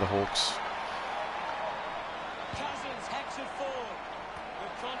us here, the Hawks. Cousins hacks it forward. The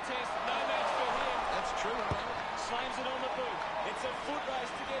contest, no match for him. That's true. Slams it on the boot. It's a foot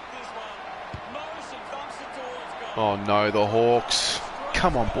race to get this one. Morrison bumps it towards goal. Oh no, the Hawks.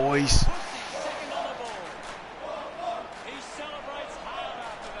 Come on, boys. Puts his second on the ball. He celebrates hard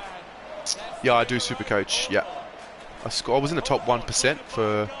after that. That's Yeah, I the do super coach. Yeah. I was in the top 1%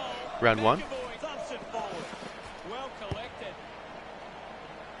 for round 1. McAvoy thumps it forward. Well collected.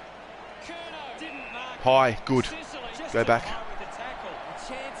 Curnow didn't mark. High, good. Sicily just Go back. high with the tackle. A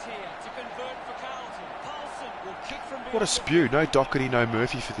chance here to convert for Carlton. Paulson will kick from What a behind the spew. No Doherty, no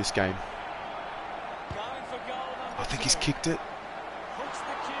Murphy for this game. Going for goal number I think 2. he's kicked it. Hooks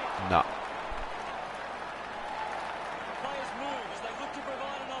the kick. Nah. Players move as they look to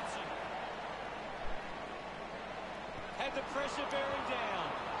provide an option. Had the pressure bearing down.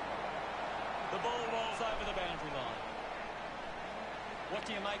 The ball rolls over the boundary line. What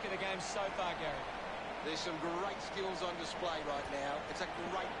do you make of the game so far, Gary? There's some great skills on display right now. It's a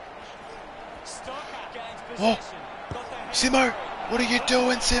great... Stocker gains Oh. possession. Got the hand Simo, free. what are you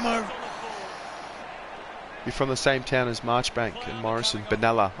doing, Simo? On the full. You're from the same town as Marchbank and Morrison.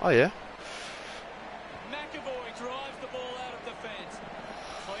 Benalla. Oh, yeah. McAvoy drives the ball out of defence.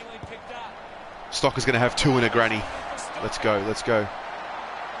 Cleanly picked up. Stocker's going to have 2 in a granny. Let's go, let's go.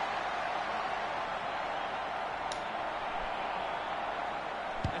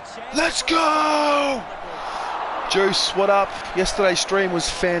 Let's go! Juice, what up? Yesterday's stream was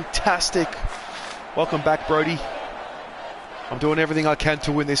fantastic. Welcome back, Brody. I'm doing everything I can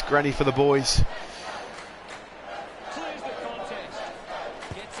to win this granny for the boys. Clears the contest.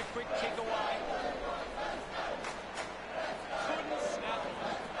 Gets a quick kick away. Couldn't snap it.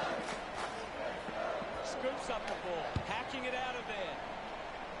 Scoops up the ball. Hacking it out of there.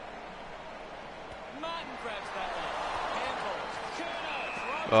 Martin grabs that one. Handballs. Curnow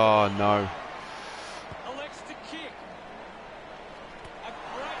throws Oh, it. no. Elects to kick. A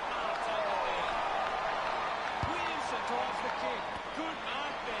great mark taken there. Williamson drives the kick. Good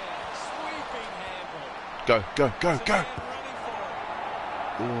mark there. Sweeping handball. Go, go, go, There's a go. man running for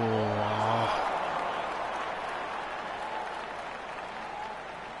it. Oh.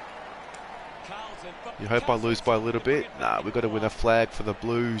 Carlton, but You hope I lose by a little bit? Nah, we've got to win a flag for the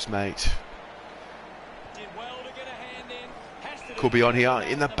Blues, mate. did well to get a hand in. Has to do Could be on here,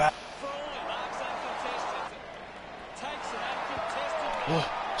 in the back. Frawley marks uncontested. Takes an uncontested.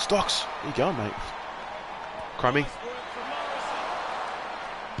 Oh, Stocks. There you go, mate. Crummy. Nice work from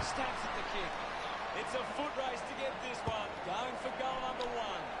Morrison. Stabs at the kick. It's a foot race to get this one. Going for goal number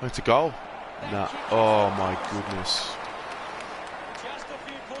 1. Oh, it's a goal. Nah. Oh, my goodness. Just a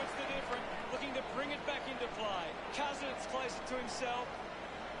few points to different. Looking to bring it back into play. Cousins plays it to himself.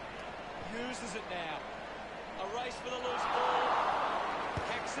 Uses it now. A race for the loose ball.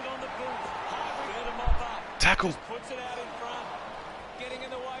 Hacks it on the boot. Harvey there to mop up. Tackle. Just puts it out in front. Getting in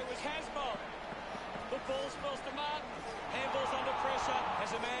the way was Hasbo. The ball spills to Martin. Handball's under pressure.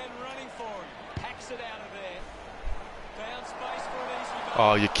 Has a man running for him. Hacks it out of there. Found space for an easy goal.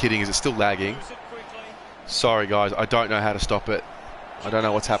 Oh, you're kidding. Is it still lagging? Moves it quickly. Sorry, guys. I don't know how to stop it. I don't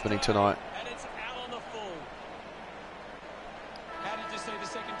know what's happening tonight. And it's out on the full. How did you see the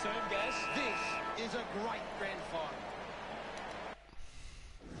second term, Gaz? This is a great grand final.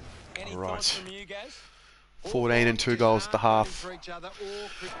 Any Right. thoughts from you, Gaz? 14 and 2 goals at the half.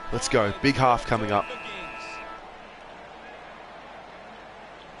 Let's go. Big half coming up.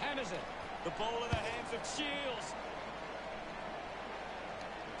 Hammers it. The ball in the hands of Shields.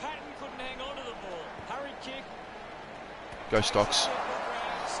 Patton couldn't hang on to the ball. Hurried kick. Go Stocks.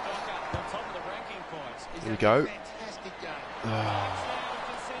 Stocker on top of the ranking points. Here we go. Fantastic game. Now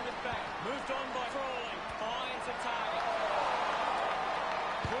can send it back. Moved on by Crawley. Finds a target.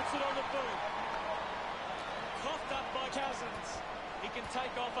 Puts it on the boot. Coughed up by Cousins. He can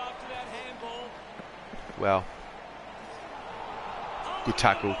take off after that handball. Wow. Good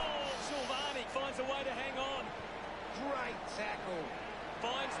tackle. Silvani finds a way to hang on. Great tackle.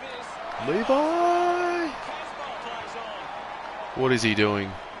 Finds this. Levi! Casbolt plays on. What is he doing?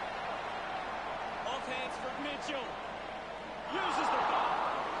 Off hands for Mitchell. Uses the ball.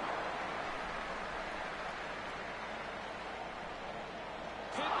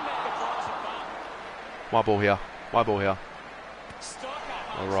 Pittenbeck applies a bump. My ball here. My ball here.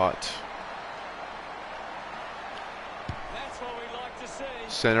 Stocker. All right. That's what we like to see.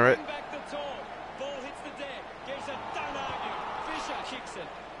 Centre it. Bring back the talk. Ball hits the deck. Gives it. Don't argue. Fisher kicks it.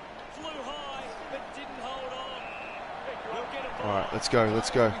 Flew high, but didn't hold on. We'll get a ball. All right. Let's go. Let's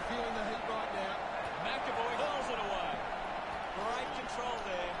go. We're feeling the heat right now. McAvoy hurls it away. Great control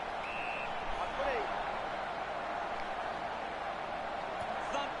there.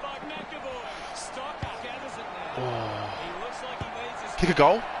 Thumped by McAvoy. Stocker gathers it now. He looks like he needs his Kick a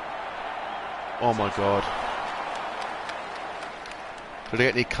goal. Oh my God. Did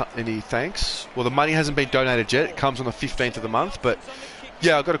I get any thanks? Well, the money hasn't been donated yet. It comes on the 15th of the month. But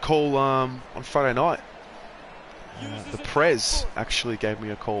yeah, I got a call on Friday night. The Prez actually gave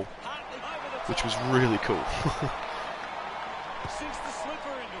me a call, which was really cool. Sinks the slipper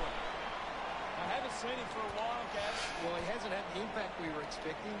into it. I haven't seen him for a while, Gaz. Well, he hasn't had the impact we were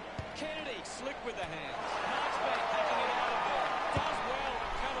expecting. Kennedy slick with the hands. Marchbank taking it out of there. Does well to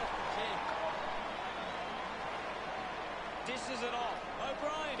cut off the kick. Dishes it off.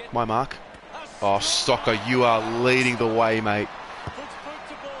 O'Brien gets My mark. Oh, Stocker, you are leading the way, mate. puts boot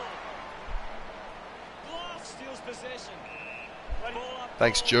to ball. Glass steals possession. Ball up.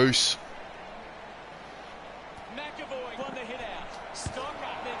 Thanks, Juice. McAvoy won the hit out.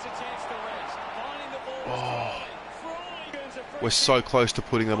 Stocker needs a chance to rest. Finding the ball. Oh. Frawley turns a free We're so close to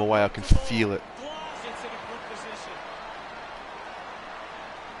putting them away. I can feel it. Glass gets in a good position.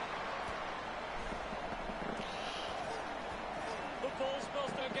 The ball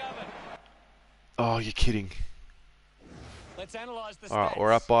spells to Gavin. Oh, you're kidding. Let's analyse the stats. All right,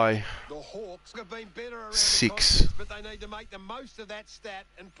 we're up by The Hawks have been better around 6. the conference, but they need to make the most of that stat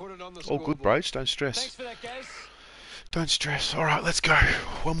and put it on the All scoreboard. good, bros. Don't Thanks stress. for that, Gaz. Don't stress. All right, let's go.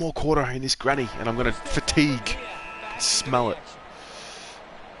 One more quarter in this granny, and I'm going to fatigue. Here, back into Smell the it. action.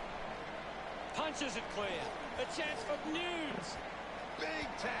 Punches it clear. A chance for Nunes. Big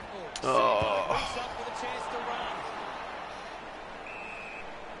tackle. Oh. Hooks up with a chance to run.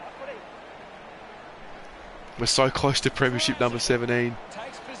 We're so close to premiership number 17.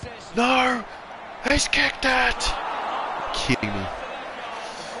 Takes possession. No! He's kicked it! Kidding me.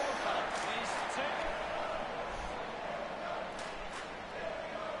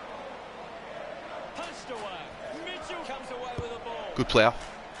 Punched away. Mitchell comes away with a ball. Good player.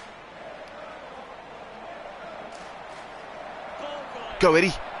 Ball play. Go, Eddie.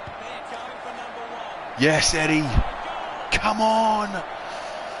 They're going for number one. Yes, Eddie. Come on. Gets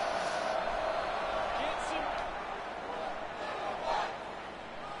him.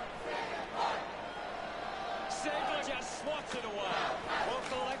 Segler just swats it away. Well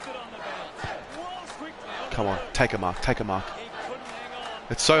collected on the bounce. Walls quickly. Come on. Take a mark. Take a mark. He couldn't hang on.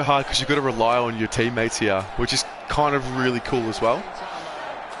 It's so hard because you've got to rely on your teammates here, which is kind of really cool as well.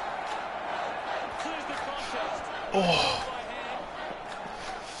 Clears the contest. Oh, By hand.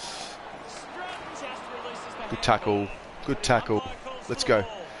 Stratton just releases the good tackle. Good tackle. Let's go.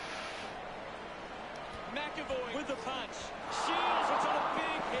 McAvoy with the punch. Shields, it's on a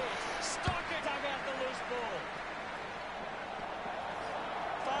big hit. Stocker dug out the loose ball.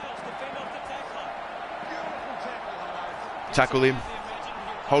 Fails to fend off the tackler. Beautiful tackle, Hutto. Tackle him.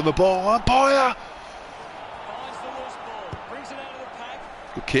 Holding the ball. Umpire. Finds the loose ball. Brings it out of the pack.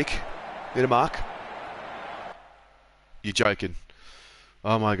 Good kick. Hit a mark. You're joking.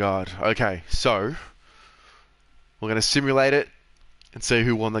 Oh my god. Okay, so we're going to simulate it and see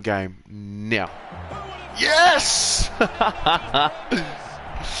who won the game now. Yes! Everyone's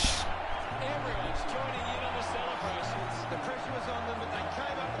joining in on the celebrations. The pressure was on them, but they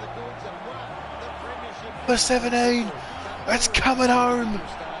came up with the goods and won the premiership. Number 17. It's coming home.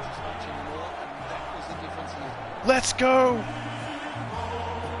 Stars as much anymore, and that was the difference here. Let's go. They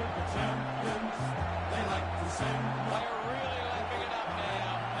are really lapping it up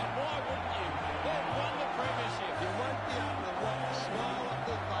now. And why wouldn't you? They've won the premiership. You won't be able to watch the smile off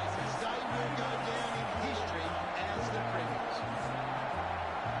their faces. They will go down in history as the premiers.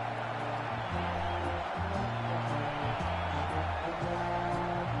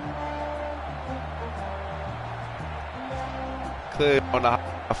 Clear on a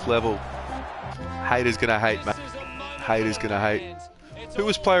half level. Haters going to hate, mate. Haters going to hate. Who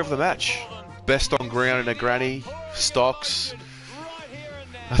was player of the match? Best on ground in a granny. Stocks.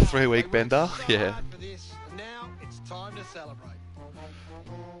 A 3-week bender. Yeah. Hard for this. Now it's time to celebrate.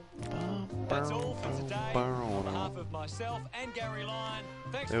 That's all for today. On behalf of myself and Gary Lyon,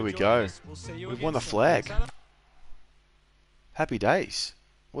 thanks There for we joining go. us. We'll see you We've again won the soon. flag. Happy days.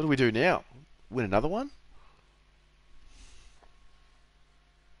 What do we do now? Win another one?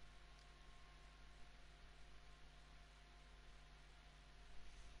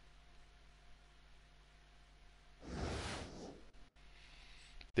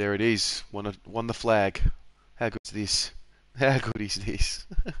 There it is. Won the flag. How good is this? How good is this?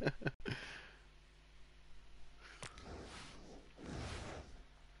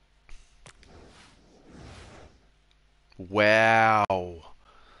 Wow.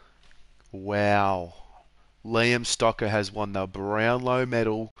 Wow. Liam Stocker has won the Brownlow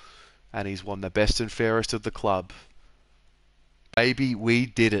medal and he's won the best and fairest of the club. Baby, we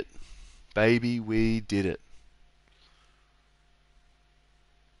did it. Baby, we did it.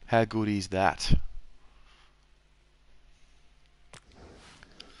 How good is that?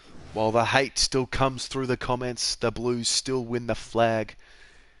 While the hate still comes through the comments, the Blues still win the flag.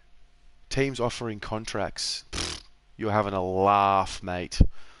 Teams offering contracts. Pfft, you're having a laugh, mate.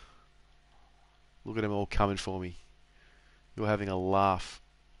 Look at them all coming for me. You're having a laugh.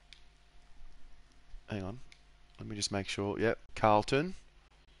 Hang on. Let me just make sure. Yep, Carlton.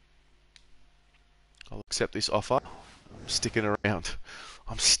 I'll accept this offer. I'm sticking around.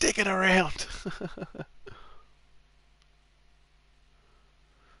 I'm sticking around.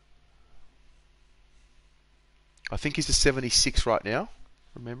 I think he's a 76 right now,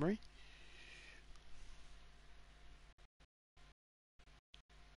 from memory.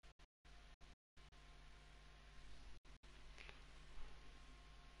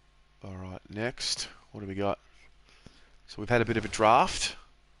 Alright, next. What do we got? So we've had a bit of a draft.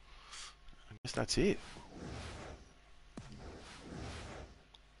 I guess that's it.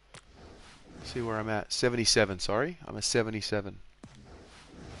 See where I'm at. 77, sorry. I'm a 77.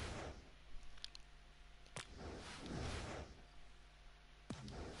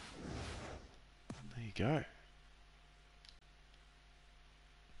 There you go.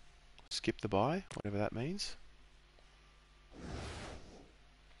 Skip the buy, whatever that means.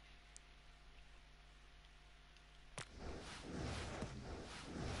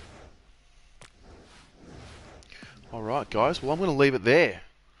 Alright guys, well I'm going to leave it there.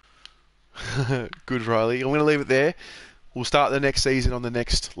 Good Riley. I'm going to leave it there. We'll start the next season on the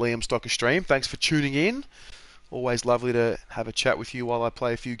next Liam Stocker stream. Thanks for tuning in. Always lovely to have a chat with you while I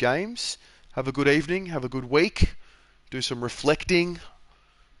play a few games. Have a good evening. Have a good week. Do some reflecting.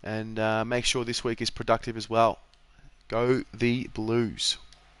 And make sure this week is productive as well. Go the Blues.